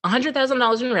this,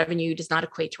 $100,000 in revenue does not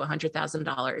equate to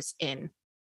 $100,000 in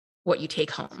what you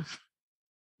take home.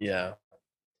 Yeah.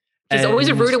 It's always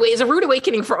a rude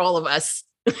awakening for all of us.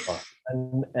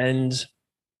 and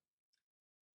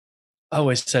I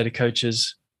always say to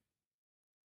coaches,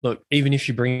 look, even if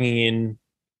you're bringing in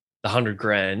the 100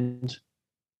 grand,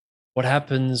 what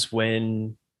happens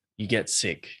when you get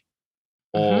sick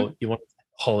or you want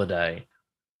a holiday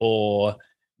or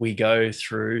we go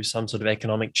through some sort of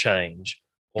economic change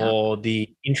or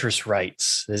the interest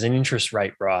rates, there's an interest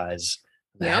rate rise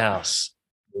in the house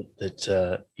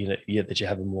that you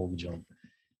have a mortgage on,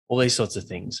 all these sorts of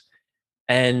things.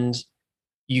 And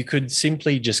you could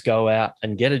simply just go out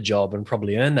and get a job and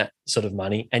probably earn that sort of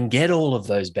money and get all of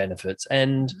those benefits.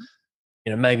 And,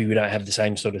 maybe we don't have the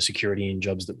same sort of security in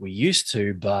jobs that we used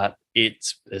to, but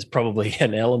there's probably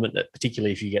an element that,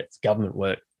 particularly if you get government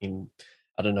work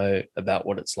I don't know about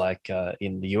what it's like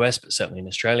in the US, but certainly in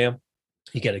Australia,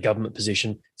 you get a government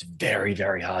position, it's very,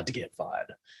 very hard to get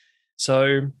fired.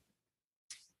 So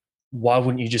why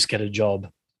wouldn't you just get a job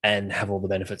and have all the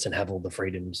benefits and have all the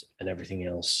freedoms and everything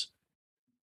else?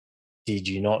 Did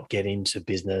you not get into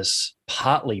business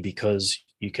partly because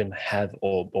you can have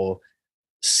or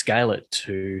scale it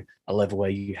to a level where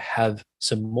you have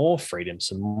some more freedom,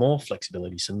 some more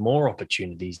flexibility, some more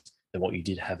opportunities than what you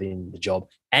did have in the job,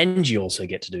 and you also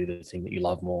get to do the thing that you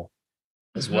love more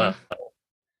as well?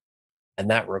 And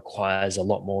that requires a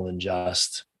lot more than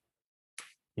just,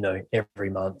 every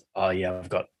month, I've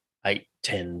got 8,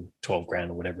 10, 12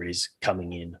 grand or whatever it is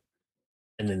coming in.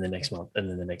 And then the next month, and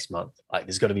then the next month. Like,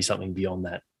 there's got to be something beyond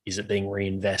that. Is it being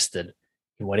reinvested?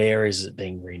 In what areas is it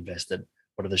being reinvested?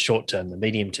 What are the short term, the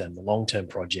medium term, the long term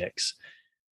projects?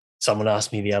 Someone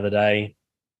asked me the other day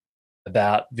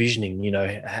about visioning,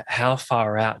 how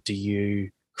far out do you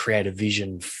create a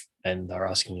vision? And they're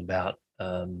asking about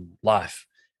life.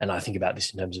 And I think about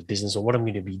this in terms of business or what I'm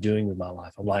going to be doing with my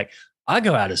life. I'm like, I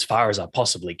go out as far as I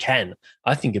possibly can.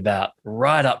 I think about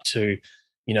right up to,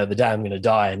 the day I'm going to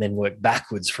die, and then work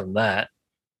backwards from that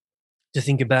to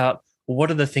think about, well,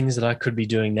 what are the things that I could be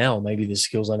doing now? Maybe the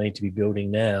skills I need to be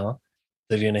building now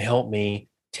that are going to help me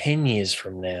 10 years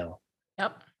from now.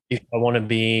 Yep. If I want to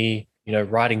be,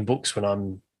 writing books when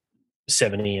I'm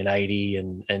 70 and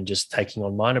 80 and just taking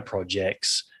on minor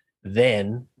projects,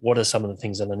 then what are some of the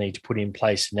things that I need to put in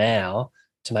place now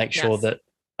to make sure that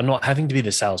I'm not having to be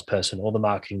the salesperson or the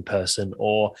marketing person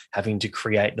or having to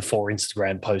create the 4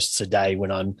 Instagram posts a day when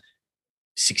I'm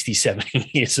 60,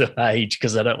 70 years of age,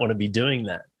 because I don't want to be doing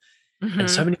that.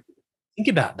 And so many people think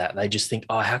about that. They just think,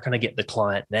 how can I get the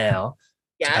client now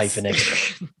to pay for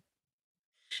next?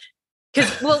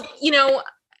 Because,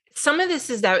 some of this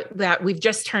is that we've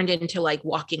just turned into like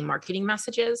walking marketing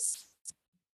messages,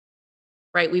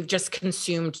 right? We've just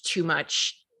consumed too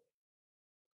much.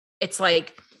 It's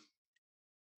like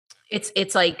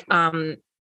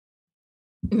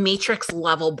matrix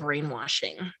level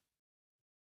brainwashing,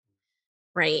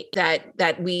 right?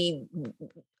 That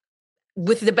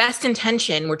with the best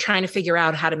intention, we're trying to figure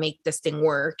out how to make this thing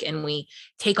work. And we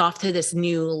take off to this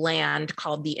new land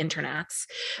called the internets.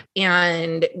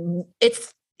 And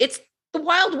it's the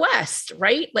Wild West,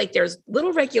 right? Like there's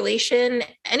little regulation.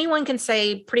 Anyone can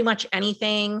say pretty much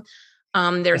anything.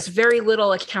 There's very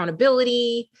little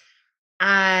accountability.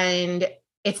 And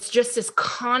it's just this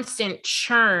constant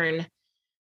churn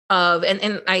of,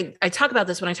 and I talk about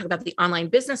this when I talk about the online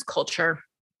business culture,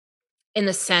 in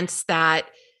the sense that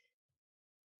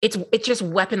it just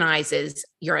weaponizes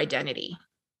your identity.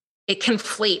 It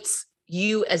conflates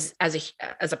you as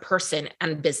a person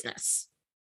and business.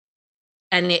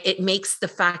 And it makes the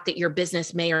fact that your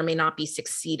business may or may not be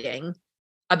succeeding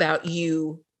about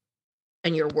you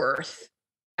and your worth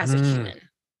as a human.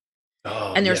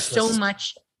 Oh, and there's so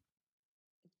much,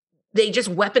 they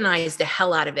just weaponize the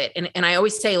hell out of it. And I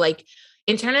always say, like,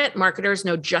 internet marketers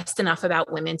know just enough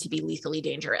about women to be lethally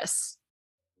dangerous.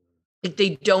 Like, they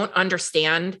don't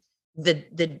understand the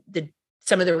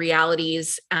some of the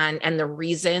realities and the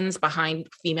reasons behind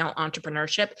female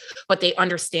entrepreneurship, but they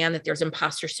understand that there's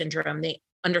imposter syndrome. They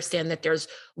understand that there's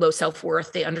low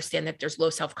self-worth. They understand that there's low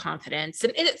self-confidence.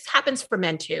 And it happens for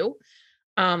men too,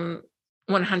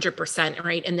 100%,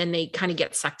 right? And then they kind of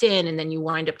get sucked in, and then you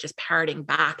wind up just parroting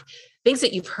back things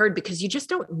that you've heard because you just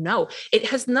don't know. It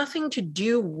has nothing to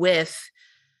do with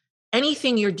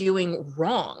anything you're doing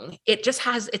wrong. It's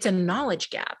a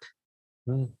knowledge gap.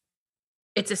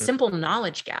 It's a simple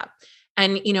knowledge gap.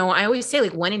 And, I always say,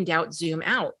 like, when in doubt, zoom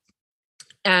out.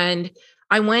 And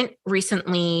I went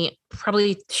recently,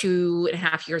 probably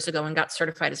 2.5 years ago, and got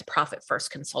certified as a profit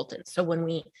first consultant. So when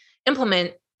we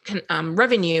implement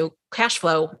revenue, cash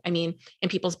flow, in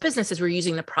people's businesses, we're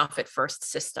using the profit first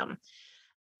system.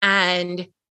 And,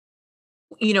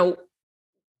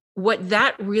 what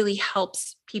that really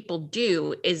helps people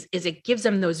do is it gives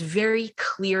them those very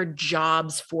clear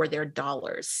jobs for their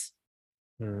dollars.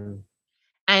 And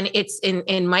it's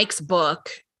in Mike's book,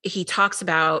 he talks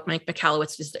about, Mike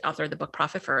Michalowicz is the author of the book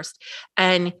Profit First.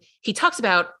 And he talks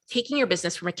about taking your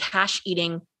business from a cash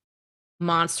eating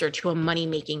monster to a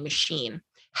money-making machine.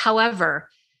 However,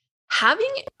 having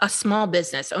a small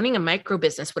business, owning a micro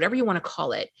business, whatever you want to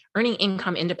call it, earning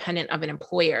income independent of an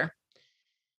employer,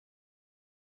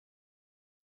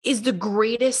 is the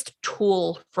greatest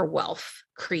tool for wealth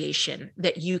creation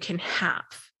that you can have,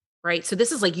 right? So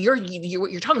this is like what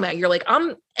you're talking about. You're like,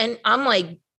 I'm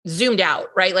like zoomed out,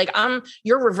 right? Like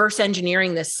you're reverse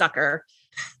engineering this sucker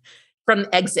from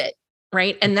exit,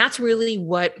 right? And that's really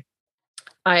what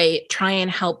I try and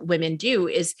help women do,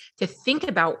 is to think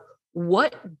about,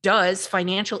 what does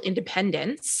financial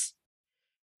independence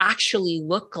actually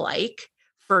look like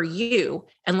for you?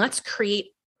 And let's create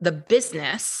the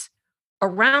business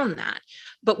around that.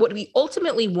 But what we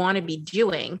ultimately want to be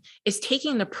doing is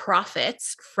taking the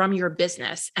profits from your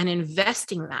business and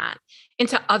investing that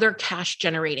into other cash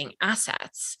generating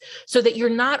assets, so that you're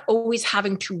not always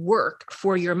having to work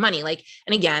for your money. Like,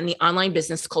 and again, the online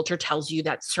business culture tells you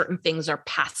that certain things are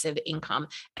passive income,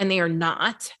 and they are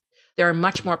not. There are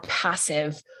much more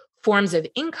passive forms of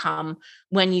income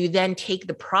when you then take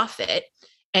the profit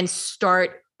and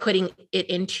start putting it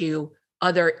into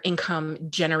other income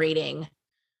generating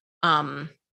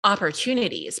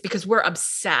opportunities, because we're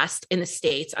obsessed in the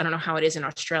States. I don't know how it is in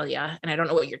Australia, and I don't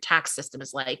know what your tax system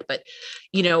is like, but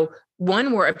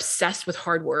we're obsessed with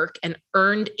hard work and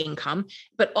earned income,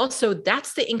 but also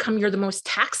that's the income you're the most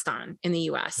taxed on in the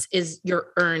US, is your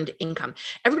earned income.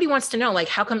 Everybody wants to know, like,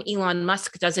 how come Elon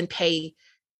Musk doesn't pay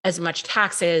as much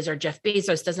taxes, or Jeff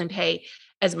Bezos doesn't pay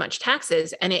as much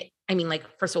taxes? And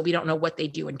first of all, we don't know what they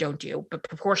do and don't do, but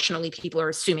proportionally people are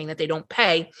assuming that they don't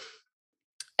pay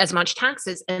as much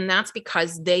taxes. And that's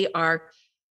because their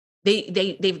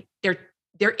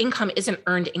income isn't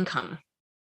earned income,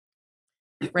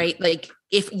 right? Like,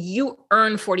 if you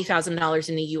earn $40,000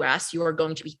 in the US, you are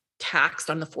going to be taxed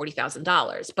on the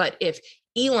 $40,000. But if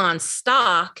Elon's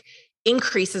stock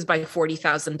increases by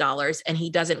 $40,000 and he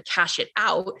doesn't cash it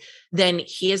out, then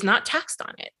he is not taxed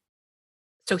on it.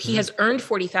 So he has earned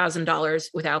 $40,000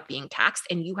 without being taxed,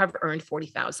 and you have earned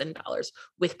 $40,000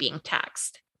 with being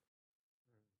taxed.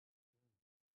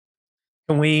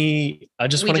 I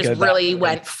just want to go back. Really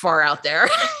went far out there.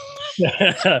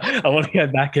 I want to go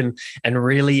back and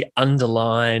really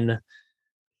underline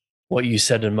what you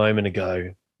said a moment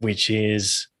ago, which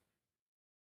is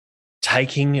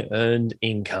taking earned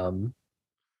income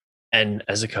and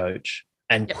as a coach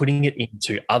and putting it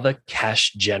into other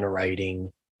cash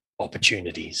generating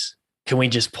opportunities. Can we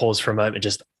just pause for a moment,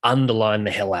 just underline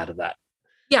the hell out of that?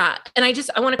 Yeah. And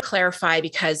I want to clarify,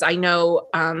 because I know,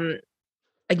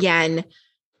 again,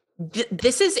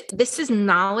 this is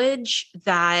knowledge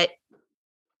that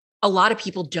a lot of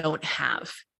people don't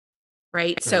have.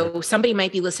 Right. So somebody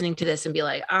might be listening to this and be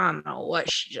like, I don't know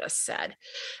what she just said.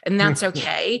 And that's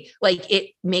okay. Like,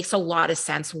 it makes a lot of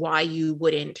sense why you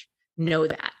wouldn't know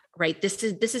that. Right. This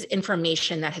is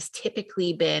information that has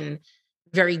typically been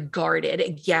very guarded,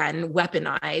 again,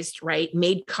 weaponized, right,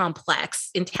 made complex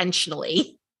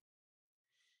intentionally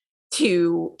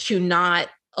to not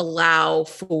allow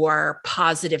for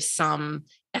positive sum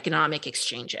economic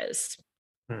exchanges.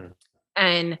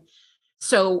 And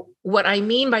so what I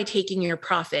mean by taking your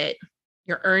profit,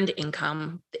 your earned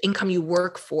income, the income you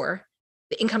work for,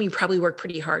 the income you probably work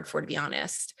pretty hard for, to be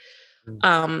honest,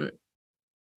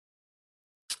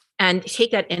 and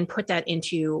take that and put that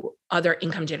into other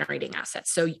income generating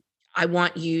assets. So I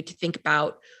want you to think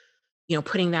about,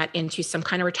 putting that into some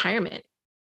kind of retirement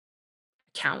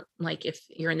account. Like, if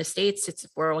you're in the States, it's a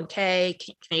 401k.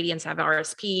 Canadians have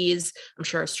RSPs. I'm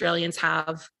sure Australians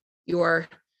have your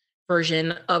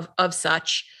version of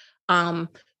such.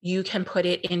 You can put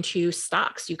it into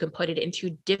stocks. You can put it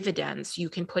into dividends. You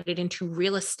can put it into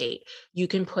real estate. You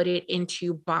can put it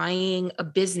into buying a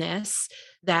business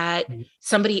that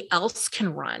somebody else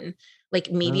can run.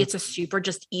 Like, maybe it's a super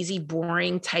just easy,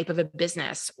 boring type of a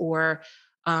business, or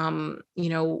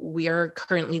we are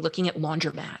currently looking at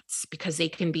laundromats because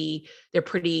they're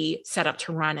pretty set up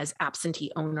to run as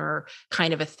absentee owner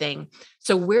kind of a thing.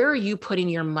 So where are you putting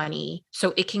your money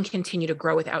so it can continue to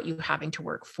grow without you having to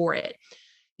work for it?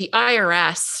 The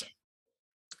IRS,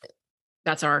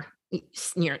 that's our, the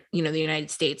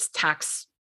United States Tax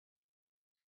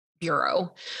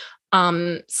Bureau,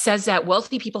 says that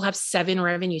wealthy people have seven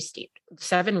revenue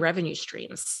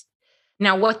streams.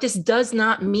 Now, what this does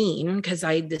not mean, because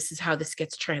this is how this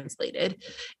gets translated,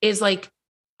 is like,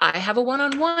 I have a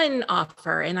one-on-one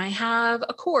offer, and I have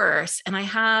a course, and I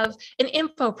have an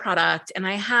info product, and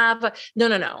I have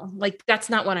no. Like, that's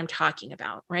not what I'm talking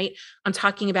about, right? I'm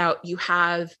talking about, you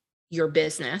have your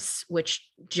business, which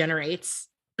generates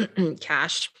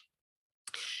cash,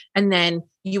 and then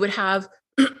you would have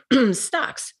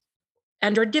stocks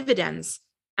and or dividends.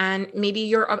 And maybe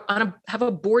you're have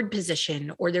a board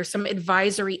position, or there's some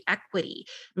advisory equity.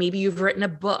 Maybe you've written a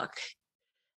book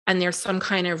and there's some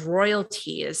kind of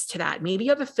royalties to that. Maybe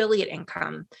you have affiliate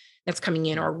income that's coming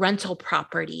in, or rental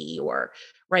property, or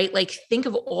right. Like, think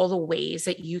of all the ways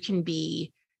that you can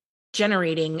be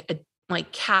generating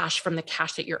cash from the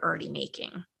cash that you're already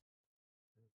making.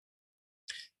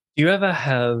 Do you ever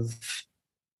have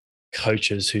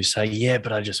coaches who say, yeah,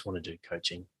 but I just want to do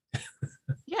coaching?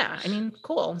 Yeah, I mean,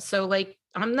 cool. So like,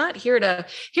 I'm not here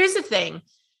here's the thing,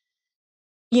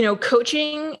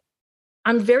 coaching,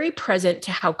 I'm very present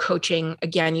to how coaching,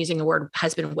 again, using the word,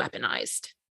 has been weaponized.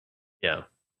 Yeah.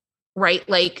 Right?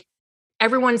 Like,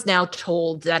 everyone's now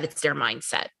told that it's their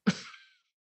mindset.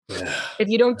 Yeah. If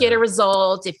you don't get a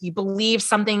result, if you believe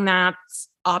something that's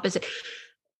opposite,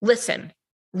 listen,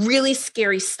 really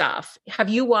scary stuff. Have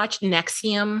you watched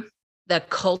NXIVM,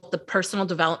 the personal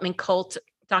development cult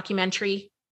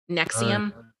documentary?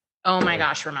 NXIVM. Oh my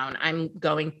gosh, Ramon, I'm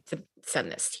going to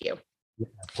send this to you. Yeah,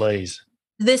 please.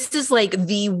 This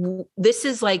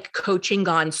is like coaching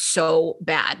gone so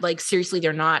bad. Like, seriously,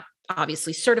 they're not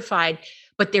obviously certified,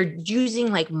 but they're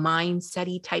using like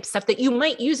mindset-y type stuff that you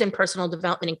might use in personal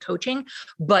development and coaching,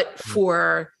 but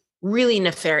for really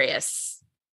nefarious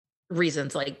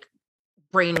reasons, like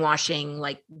brainwashing,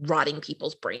 like rotting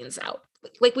people's brains out.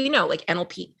 Like, we know, like,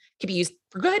 NLP can be used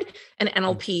for good, and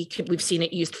NLP we've seen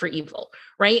it used for evil,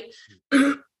 right?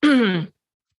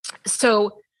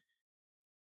 So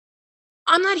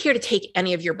I'm not here to take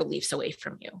any of your beliefs away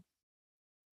from you.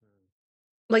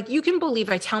 Like, you can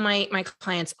believe, I tell my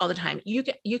clients all the time, you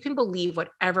can believe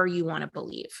whatever you want to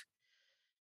believe,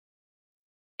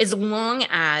 as long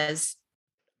as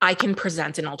I can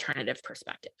present an alternative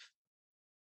perspective.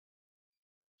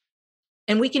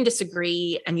 And we can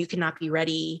disagree, and you cannot be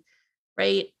ready,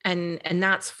 right? And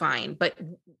that's fine. But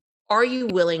are you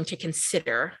willing to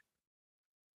consider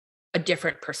a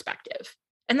different perspective?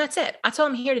 And that's it. That's all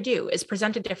I'm here to do, is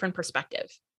present a different perspective.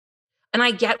 And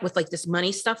I get, with like this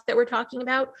money stuff that we're talking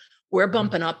about, we're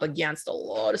bumping up against a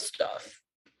lot of stuff.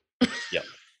 Yep.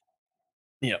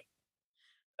 Yep.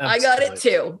 I got it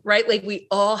too, right? Like, we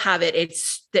all have it.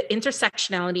 It's the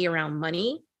intersectionality around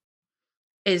money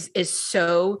is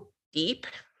so deep.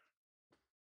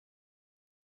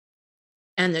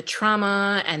 And the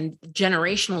trauma and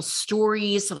generational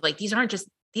stories of, like, these aren't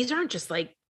just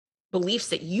like beliefs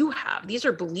that you have. These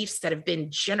are beliefs that have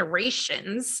been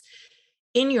generations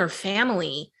in your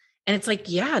family. And it's like,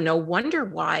 yeah, no wonder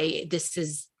why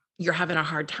you're having a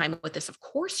hard time with this. Of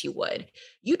course you would.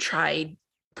 You tried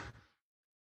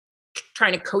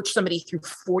trying to coach somebody through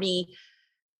 40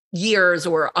 years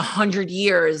or 100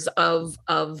 years of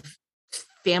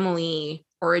family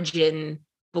origin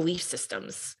belief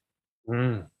systems.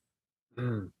 Mm.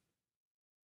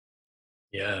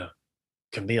 Yeah,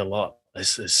 can be a lot.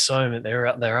 There's so many,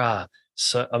 there are.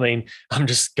 So, I mean, I'm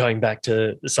just going back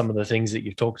to some of the things that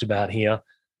you've talked about here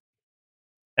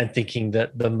and thinking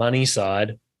that the money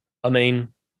side, I mean,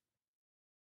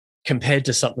 compared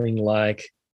to something like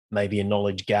maybe a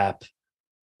knowledge gap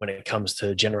when it comes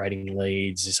to generating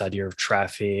leads, this idea of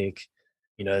traffic,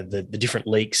 the different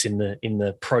leaks in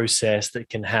the process that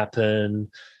can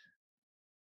happen.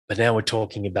 But now we're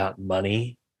talking about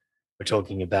money. We're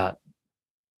talking about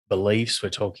beliefs. We're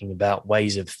talking about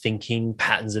ways of thinking,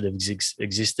 patterns that have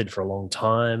existed for a long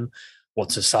time,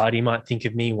 what society might think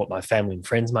of me, what my family and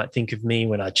friends might think of me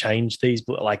when I change these.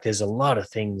 But like, there's a lot of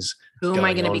things. Who am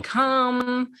I going to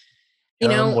become?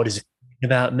 What is it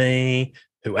about me?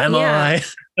 Who am yeah, I?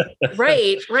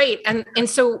 right. And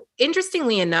so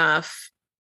interestingly enough,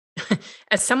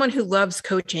 as someone who loves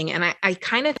coaching, and I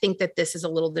kind of think that there's a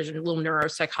little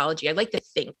neuropsychology. I like to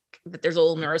think that there's a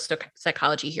little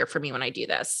neuropsychology here for me when I do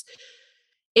this,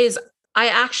 is I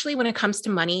actually, when it comes to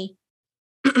money,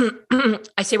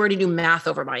 I say we're going to do math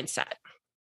over mindset.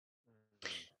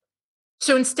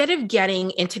 So instead of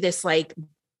getting into this like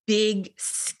big,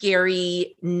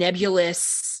 scary,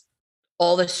 nebulous,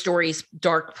 all the stories,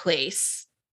 dark place,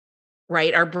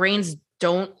 right? Our brains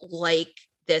don't like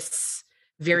this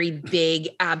very big,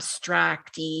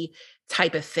 abstract-y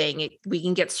type of thing. We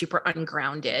can get super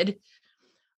ungrounded.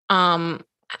 I'm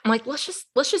like, let's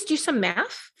just do some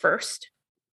math first.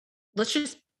 Let's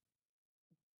just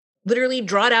literally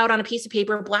draw it out on a piece of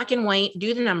paper, black and white,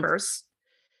 do the numbers.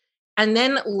 And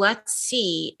then let's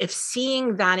see if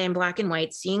seeing that in black and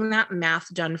white, seeing that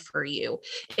math done for you,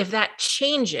 if that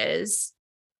changes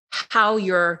how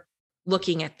you're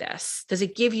looking at this. Does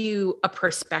it give you a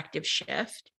perspective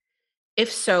shift?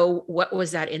 If so, what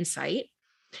was that insight?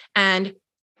 And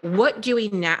what do we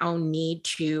now need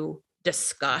to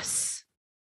discuss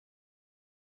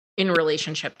in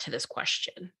relationship to this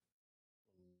question?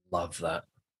 Love that.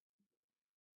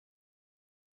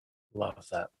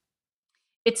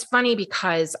 It's funny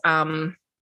because, Ramit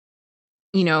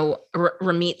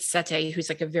Sethi, who's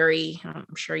like a very,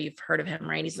 I'm sure you've heard of him,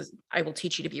 right? I Will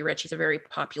Teach You to Be Rich. He's a very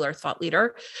popular thought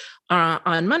leader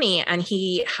on money. And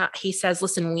he says,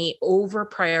 listen, we over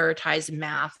prioritize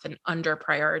math and under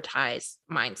prioritize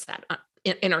mindset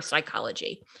in our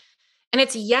psychology. And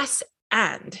it's yes.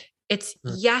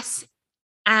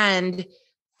 And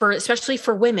especially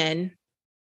for women,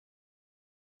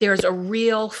 there's a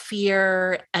real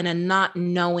fear and a not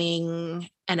knowing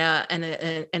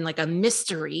and like a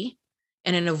mystery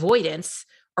and an avoidance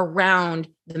around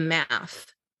the math,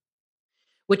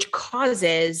 which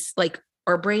causes like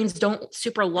our brains don't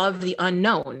super love the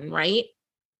unknown, right?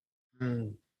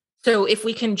 So if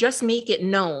we can just make it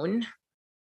known,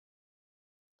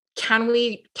 can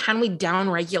we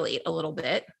downregulate a little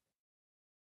bit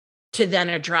to then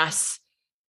address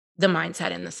the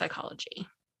mindset and the psychology?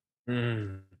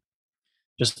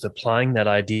 Just applying that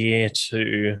idea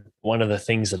to one of the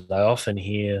things that I often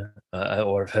hear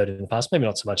or have heard in the past, maybe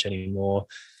not so much anymore,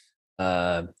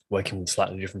 working with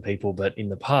slightly different people, but in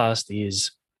the past is,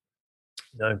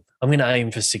 I'm going to aim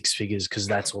for six figures because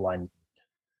that's all I need.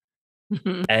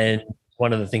 And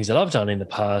one of the things that I've done in the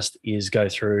past is go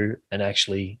through and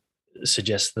actually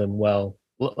suggest to them, well,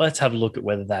 let's have a look at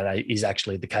whether that is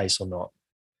actually the case or not.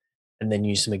 And then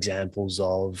use some examples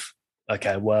of,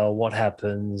 okay, well, what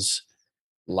happens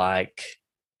like,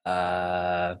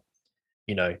 you're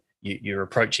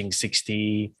approaching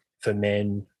 60 for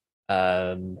men,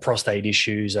 prostate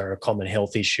issues are a common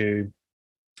health issue.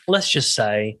 Let's just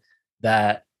say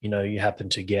that, you happen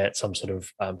to get some sort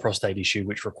of prostate issue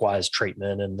which requires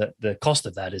treatment, and the cost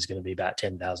of that is going to be about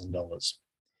 $10,000.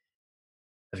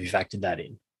 Have you factored that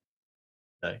in?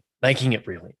 No, making it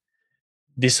really.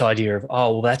 This idea of,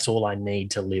 oh, well, that's all I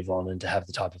need to live on and to have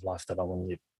the type of life that I want to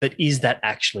live. But is that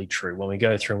actually true when we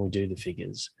go through and we do the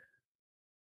figures?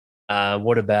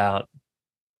 What about,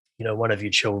 one of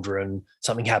your children,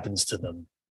 something happens to them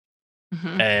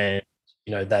and,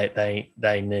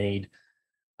 they need,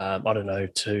 I don't know,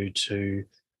 to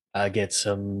get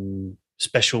some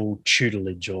special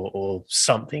tutelage or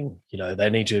something, they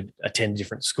need to attend a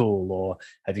different school, or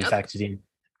have you factored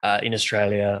in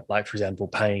Australia, like, for example,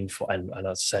 paying for, and I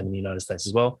know it's the same in the United States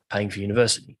as well, paying for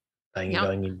university, and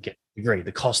going and get a degree,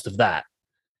 the cost of that.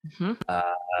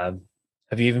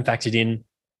 Have you even factored in,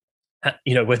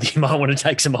 whether you might want to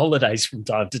take some holidays from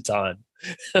time to time?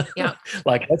 Yeah.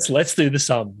 Like, let's do the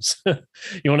sums.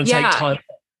 You want to take time,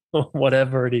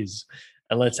 whatever it is.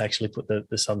 and let's actually put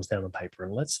the sums down on paper,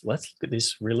 and let's look at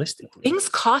this realistically. Things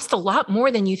cost a lot more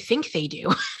than you think they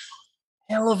do.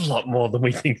 Hell of a lot more than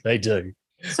we think they do.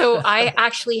 So I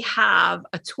actually have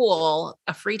a tool,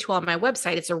 a free tool on my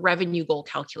website. It's a revenue goal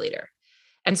calculator.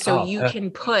 And so you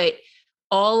can put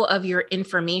all of your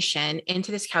information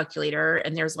into this calculator,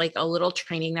 and there's like a little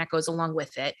training that goes along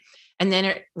with it. And then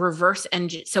it reverse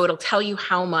engine. So it'll tell you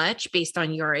how much based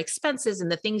on your expenses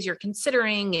and the things you're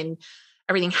considering and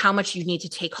everything, how much you need to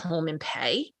take home and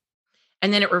pay.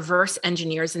 And then it reverse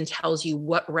engineers and tells you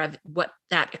what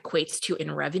that equates to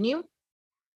in revenue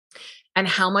and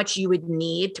how much you would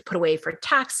need to put away for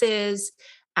taxes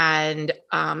and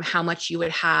how much you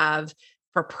would have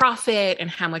for profit and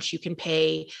how much you can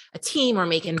pay a team or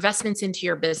make investments into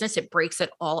your business. It breaks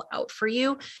it all out for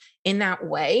you in that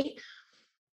way,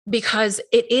 because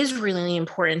it is really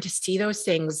important to see those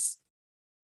things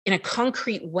in a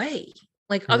concrete way.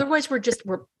 Like otherwise we're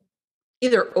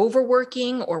either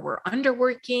overworking or we're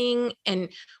underworking, and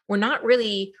we're not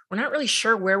really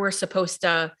sure where we're supposed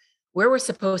to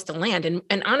land.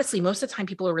 And honestly, most of the time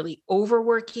people are really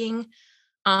overworking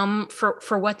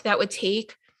for what that would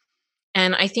take.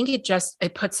 And I think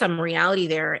it puts some reality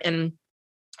there. And,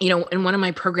 in one of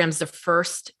my programs,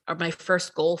 my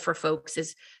first goal for folks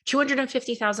is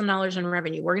 $250,000 in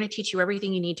revenue. We're going to teach you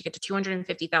everything you need to get to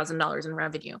 $250,000 in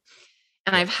revenue.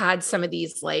 And I've had some of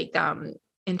these like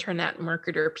internet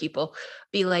marketer people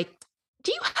be like,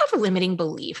 do you have limiting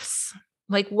beliefs?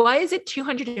 Like, why is it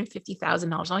 $250,000?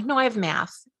 I'm like, no, I have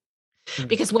math.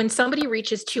 Because when somebody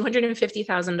reaches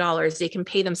 $250,000, they can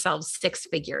pay themselves six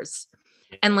figures.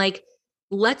 And like,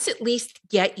 let's at least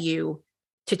get you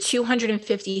to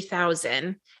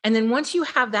 250,000. And then once you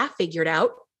have that figured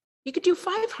out, you could do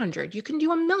 500, you can do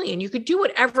 1 million, you could do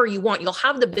whatever you want. You'll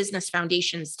have the business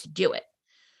foundations to do it.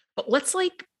 But let's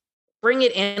like bring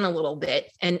it in a little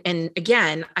bit. And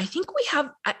again, I think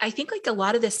like a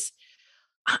lot of this,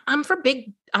 I'm for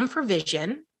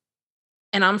vision,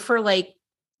 and I'm for like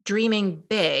dreaming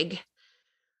big.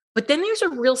 But then there's a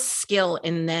real skill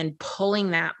in then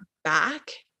pulling that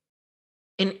back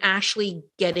and actually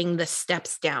getting the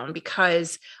steps down,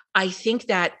 because I think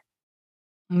that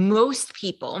most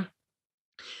people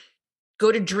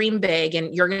go to dream big,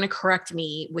 and you're going to correct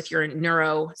me with your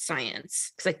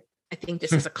neuroscience, because I think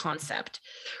this is a concept.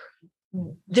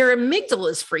 Their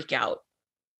amygdalas freak out.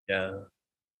 Yeah.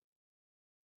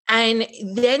 And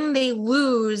then they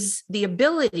lose the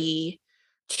ability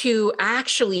to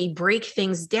actually break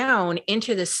things down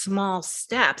into the small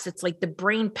steps. It's like the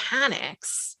brain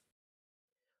panics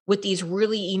with these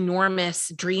really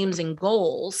enormous dreams and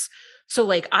goals. So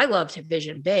like, I love to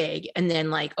vision big and then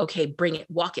like, okay,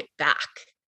 walk it back.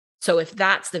 So if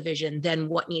that's the vision, then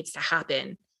what needs to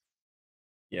happen?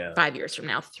 5 years from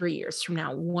now, 3 years from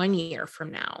now, 1 year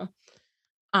from now.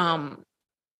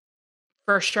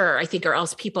 For sure. I think, or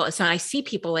else people, so I see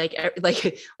people like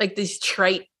these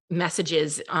trite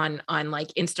messages on like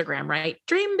Instagram, right?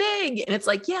 Dream big. And it's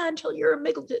like, yeah, until your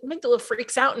amygdala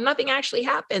freaks out and nothing actually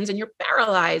happens and you're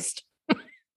paralyzed.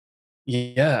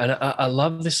 Yeah. And I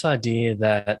love this idea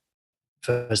that,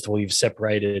 first of all, you've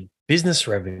separated business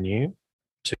revenue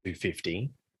to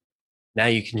 50. Now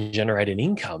you can generate an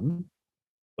income,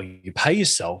 or you pay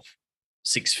yourself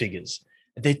six figures.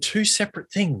 They're two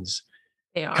separate things.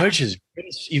 They are. Coaches,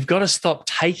 you've got to stop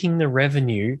taking the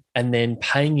revenue and then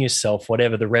paying yourself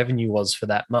whatever the revenue was for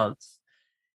that month.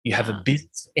 You have a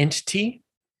business entity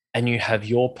and you have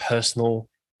your personal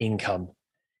income.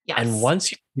 Yes. And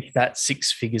once you hit that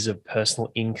six figures of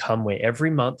personal income, where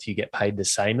every month you get paid the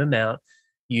same amount,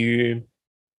 you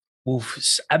will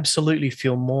absolutely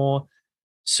feel more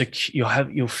secure.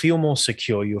 You'll feel more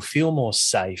secure. You'll feel more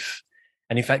safe.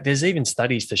 And in fact, there's even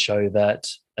studies to show that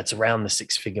it's around the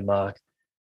six-figure mark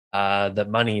that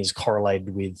money is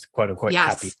correlated with quote unquote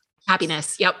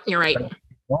happiness. Yep, you're right.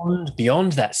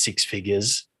 Beyond that six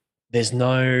figures, there's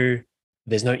no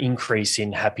increase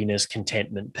in happiness,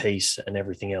 contentment, peace, and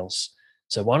everything else.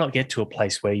 So why not get to a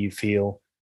place where you feel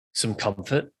some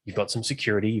comfort, you've got some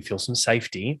security, you feel some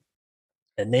safety,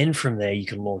 and then from there you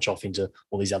can launch off into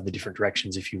all these other different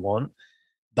directions if you want.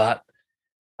 But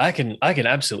I can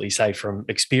absolutely say from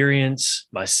experience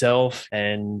myself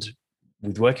and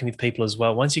with working with people as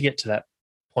well, once you get to that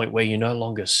point where you're no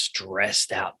longer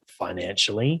stressed out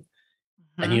financially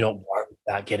and you're not worried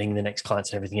about getting the next clients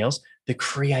and everything else, the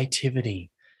creativity,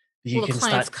 you can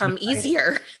clients come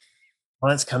easier.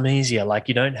 Clients come easier. Like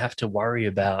you don't have to worry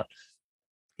about,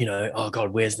 oh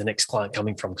God, where's the next client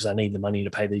coming from? Because I need the money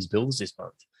to pay these bills this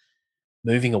month.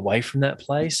 Moving away from that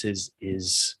place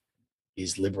is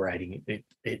liberating.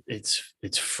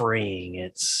 It's freeing.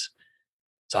 It's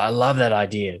So I love that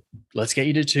idea. Let's get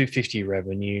you to 250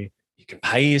 revenue. You can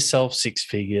pay yourself 6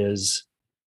 figures,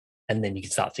 and then you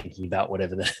can start thinking about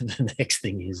whatever the next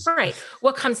thing is. All right.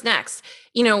 What comes next?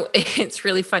 You know, it's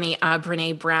really funny.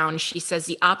 Brene Brown, she says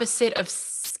the opposite of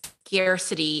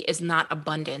scarcity is not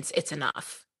abundance, it's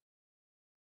enough.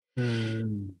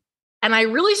 Mm. And I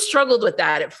really struggled with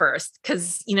that at first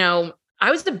because, you know,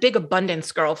 I was the big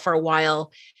abundance girl for a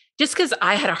while just because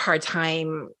I had a hard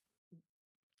time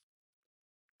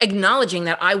acknowledging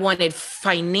that I wanted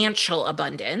financial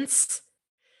abundance.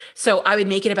 So I would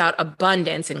make it about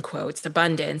abundance, in quotes,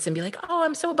 abundance, and be like, "Oh,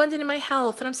 I'm so abundant in my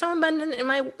health, and I'm so abundant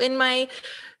in my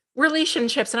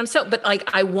relationships, and I'm so." But like,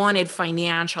 I wanted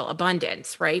financial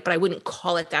abundance, right? But I wouldn't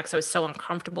call it that because I was so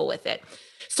uncomfortable with it.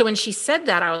 So when she said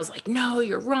that, I was like, "No,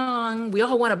 you're wrong. We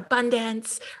all want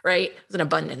abundance, right?" I was an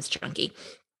abundance junkie.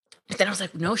 But then I was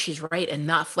like, "No, she's right.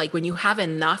 Enough. Like when you have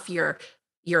enough, your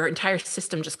entire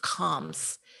system just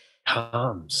calms."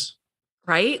 Comes.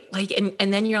 Right? Like,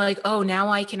 and then you're like, oh, now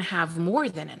I can have more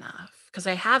than enough because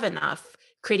I have enough.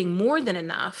 Creating more than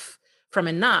enough from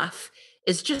enough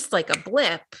is just like a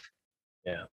blip.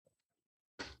 Yeah.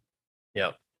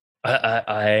 Yeah.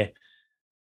 I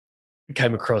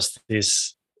came across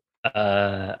this,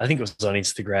 I think it was on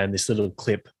Instagram, this little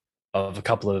clip of a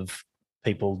couple of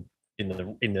people in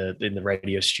the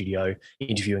radio studio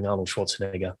interviewing Arnold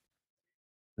Schwarzenegger.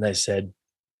 And they said,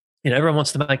 everyone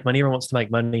wants to make money, everyone wants to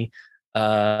make money.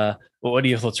 Well, what are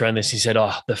your thoughts around this? He said,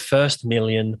 the first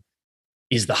million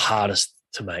is the hardest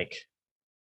to make.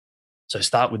 So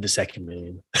start with the second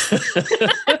million.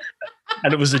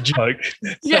 And it was a joke.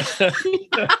 Yeah.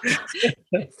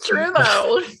 It's true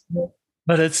though.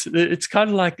 But it's kind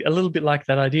of like a little bit like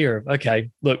that idea of, okay,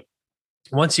 look,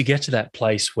 once you get to that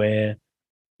place where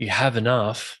you have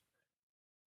enough,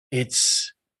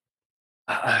 it's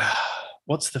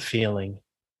what's the feeling?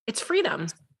 It's freedom.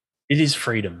 It is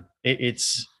freedom.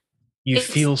 It's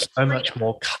feel so much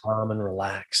more calm and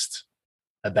relaxed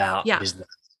about business.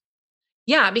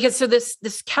 Yeah, because so this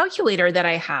calculator that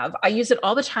I have, I use it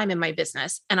all the time in my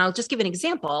business. And I'll just give an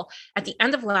example. At the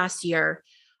end of last year,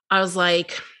 I was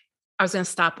like, I was going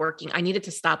to stop working. I needed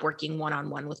to stop working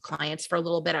one-on-one with clients for a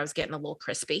little bit. I was getting a little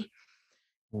crispy.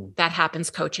 That happens,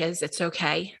 coaches. It's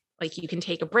okay. Like you can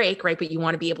take a break, right? But you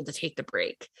want to be able to take the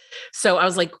break. So I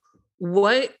was like,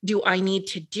 what do I need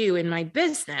to do in my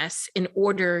business in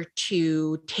order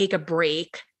to take a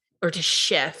break or to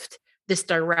shift this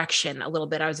direction a little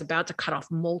bit? I was about to cut off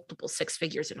multiple 6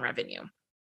 figures in revenue. It's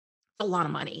a lot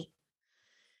of money.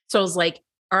 So I was like,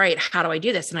 all right, how do I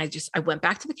do this? And I went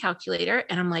back to the calculator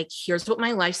and I'm like, here's what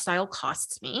my lifestyle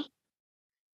costs me.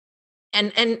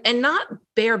 And not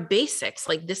bare basics.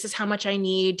 Like, this is how much I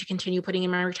need to continue putting in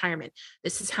my retirement.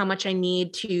 This is how much I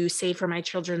need to save for my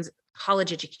children's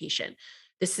college education.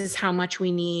 This is how much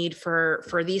we need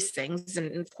for these things.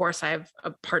 And of course, I have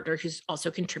a partner who's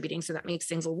also contributing, so that makes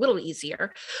things a little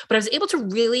easier. But I was able to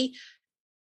really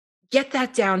get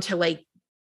that down to like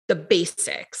the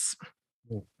basics.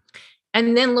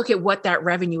 And then look at what that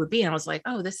revenue would be. And I was like,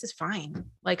 oh, this is fine.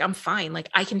 Like, I'm fine. Like,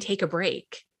 I can take a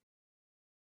break.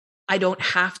 I don't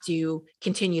have to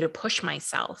continue to push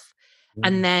myself.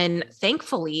 And then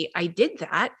thankfully I did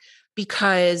that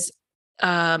because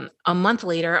a month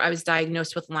later, I was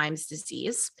diagnosed with Lyme's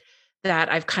disease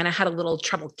that I've kind of had a little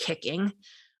trouble kicking.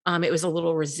 It was a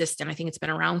little resistant. I think it's been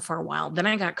around for a while. Then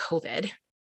I got COVID.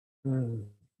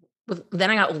 Then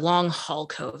I got long haul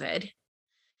COVID,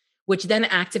 which then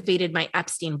activated my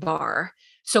Epstein-Barr.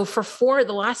 So for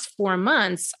the last 4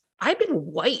 months, I've been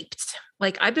wiped.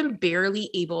 Like, I've been barely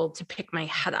able to pick my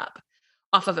head up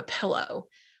off of a pillow.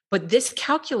 But this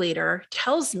calculator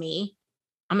tells me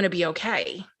I'm going to be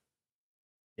okay.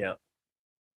 Yeah.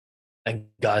 And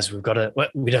guys, we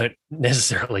don't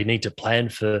necessarily need to plan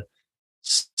for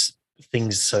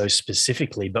things so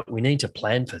specifically, but we need to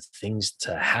plan for things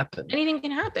to happen. Anything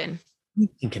can happen.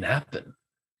 Anything can happen.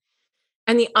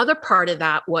 And the other part of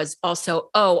that was also,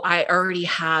 I already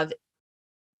have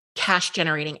cash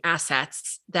generating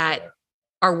assets that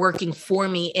are working for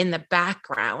me in the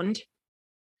background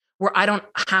where I don't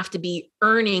have to be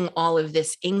earning all of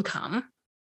this income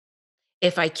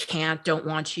if I don't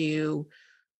want to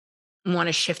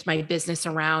shift my business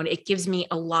around. It gives me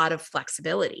a lot of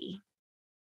flexibility.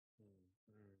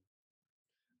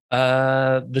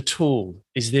 The tool,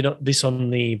 is this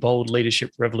on the Bold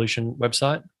Leadership Revolution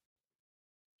website?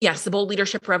 Yes, the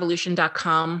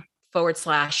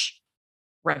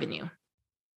boldleadershiprevolution.com/revenue.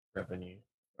 Revenue.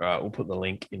 All right, we'll put the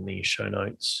link in the show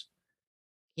notes.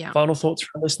 Yeah. Final thoughts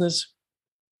for listeners?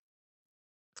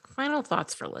 Final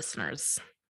thoughts for listeners.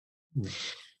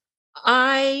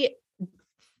 I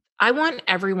I want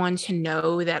everyone to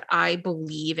know that I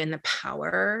believe in the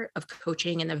power of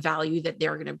coaching and the value that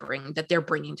they're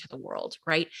bringing to the world,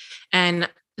 right? And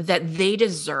that they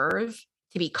deserve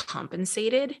to be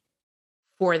compensated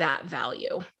for that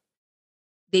value.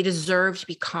 They deserve to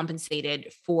be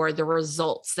compensated for the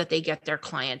results that they get their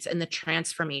clients and the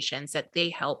transformations that they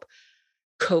help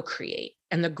co-create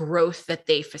and the growth that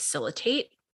they facilitate.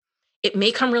 It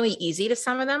may come really easy to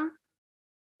some of them,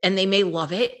 and they may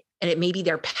love it, and it may be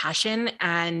their passion,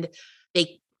 and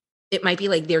it might be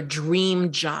like their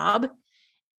dream job,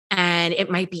 and it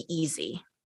might be easy,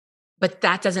 but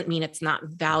that doesn't mean it's not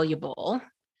valuable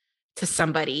to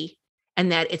somebody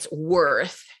and that it's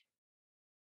worth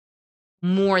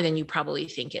more than you probably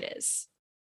think it is.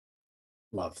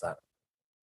 Love that.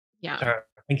 Yeah. Tara,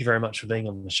 thank you very much for being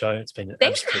on the show. It's been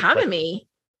Thanks for having me.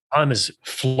 Time has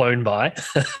flown by.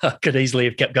 I could easily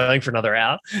have kept going for another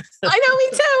hour. I know, me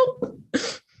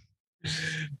too.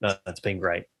 No, it's been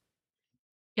great.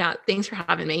 Yeah, thanks for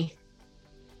having me.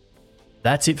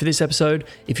 That's it for this episode.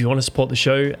 If you want to support the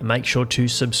show, make sure to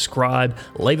subscribe,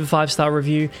 leave a 5-star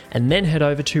review, and then head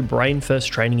over to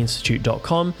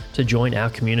brainfirsttraininginstitute.com to join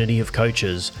our community of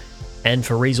coaches. And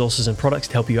for resources and products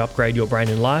to help you upgrade your brain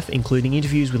and life, including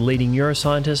interviews with leading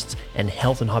neuroscientists and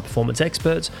health and high performance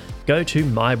experts, go to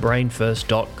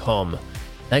mybrainfirst.com.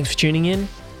 Thanks for tuning in.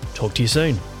 Talk to you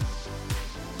soon.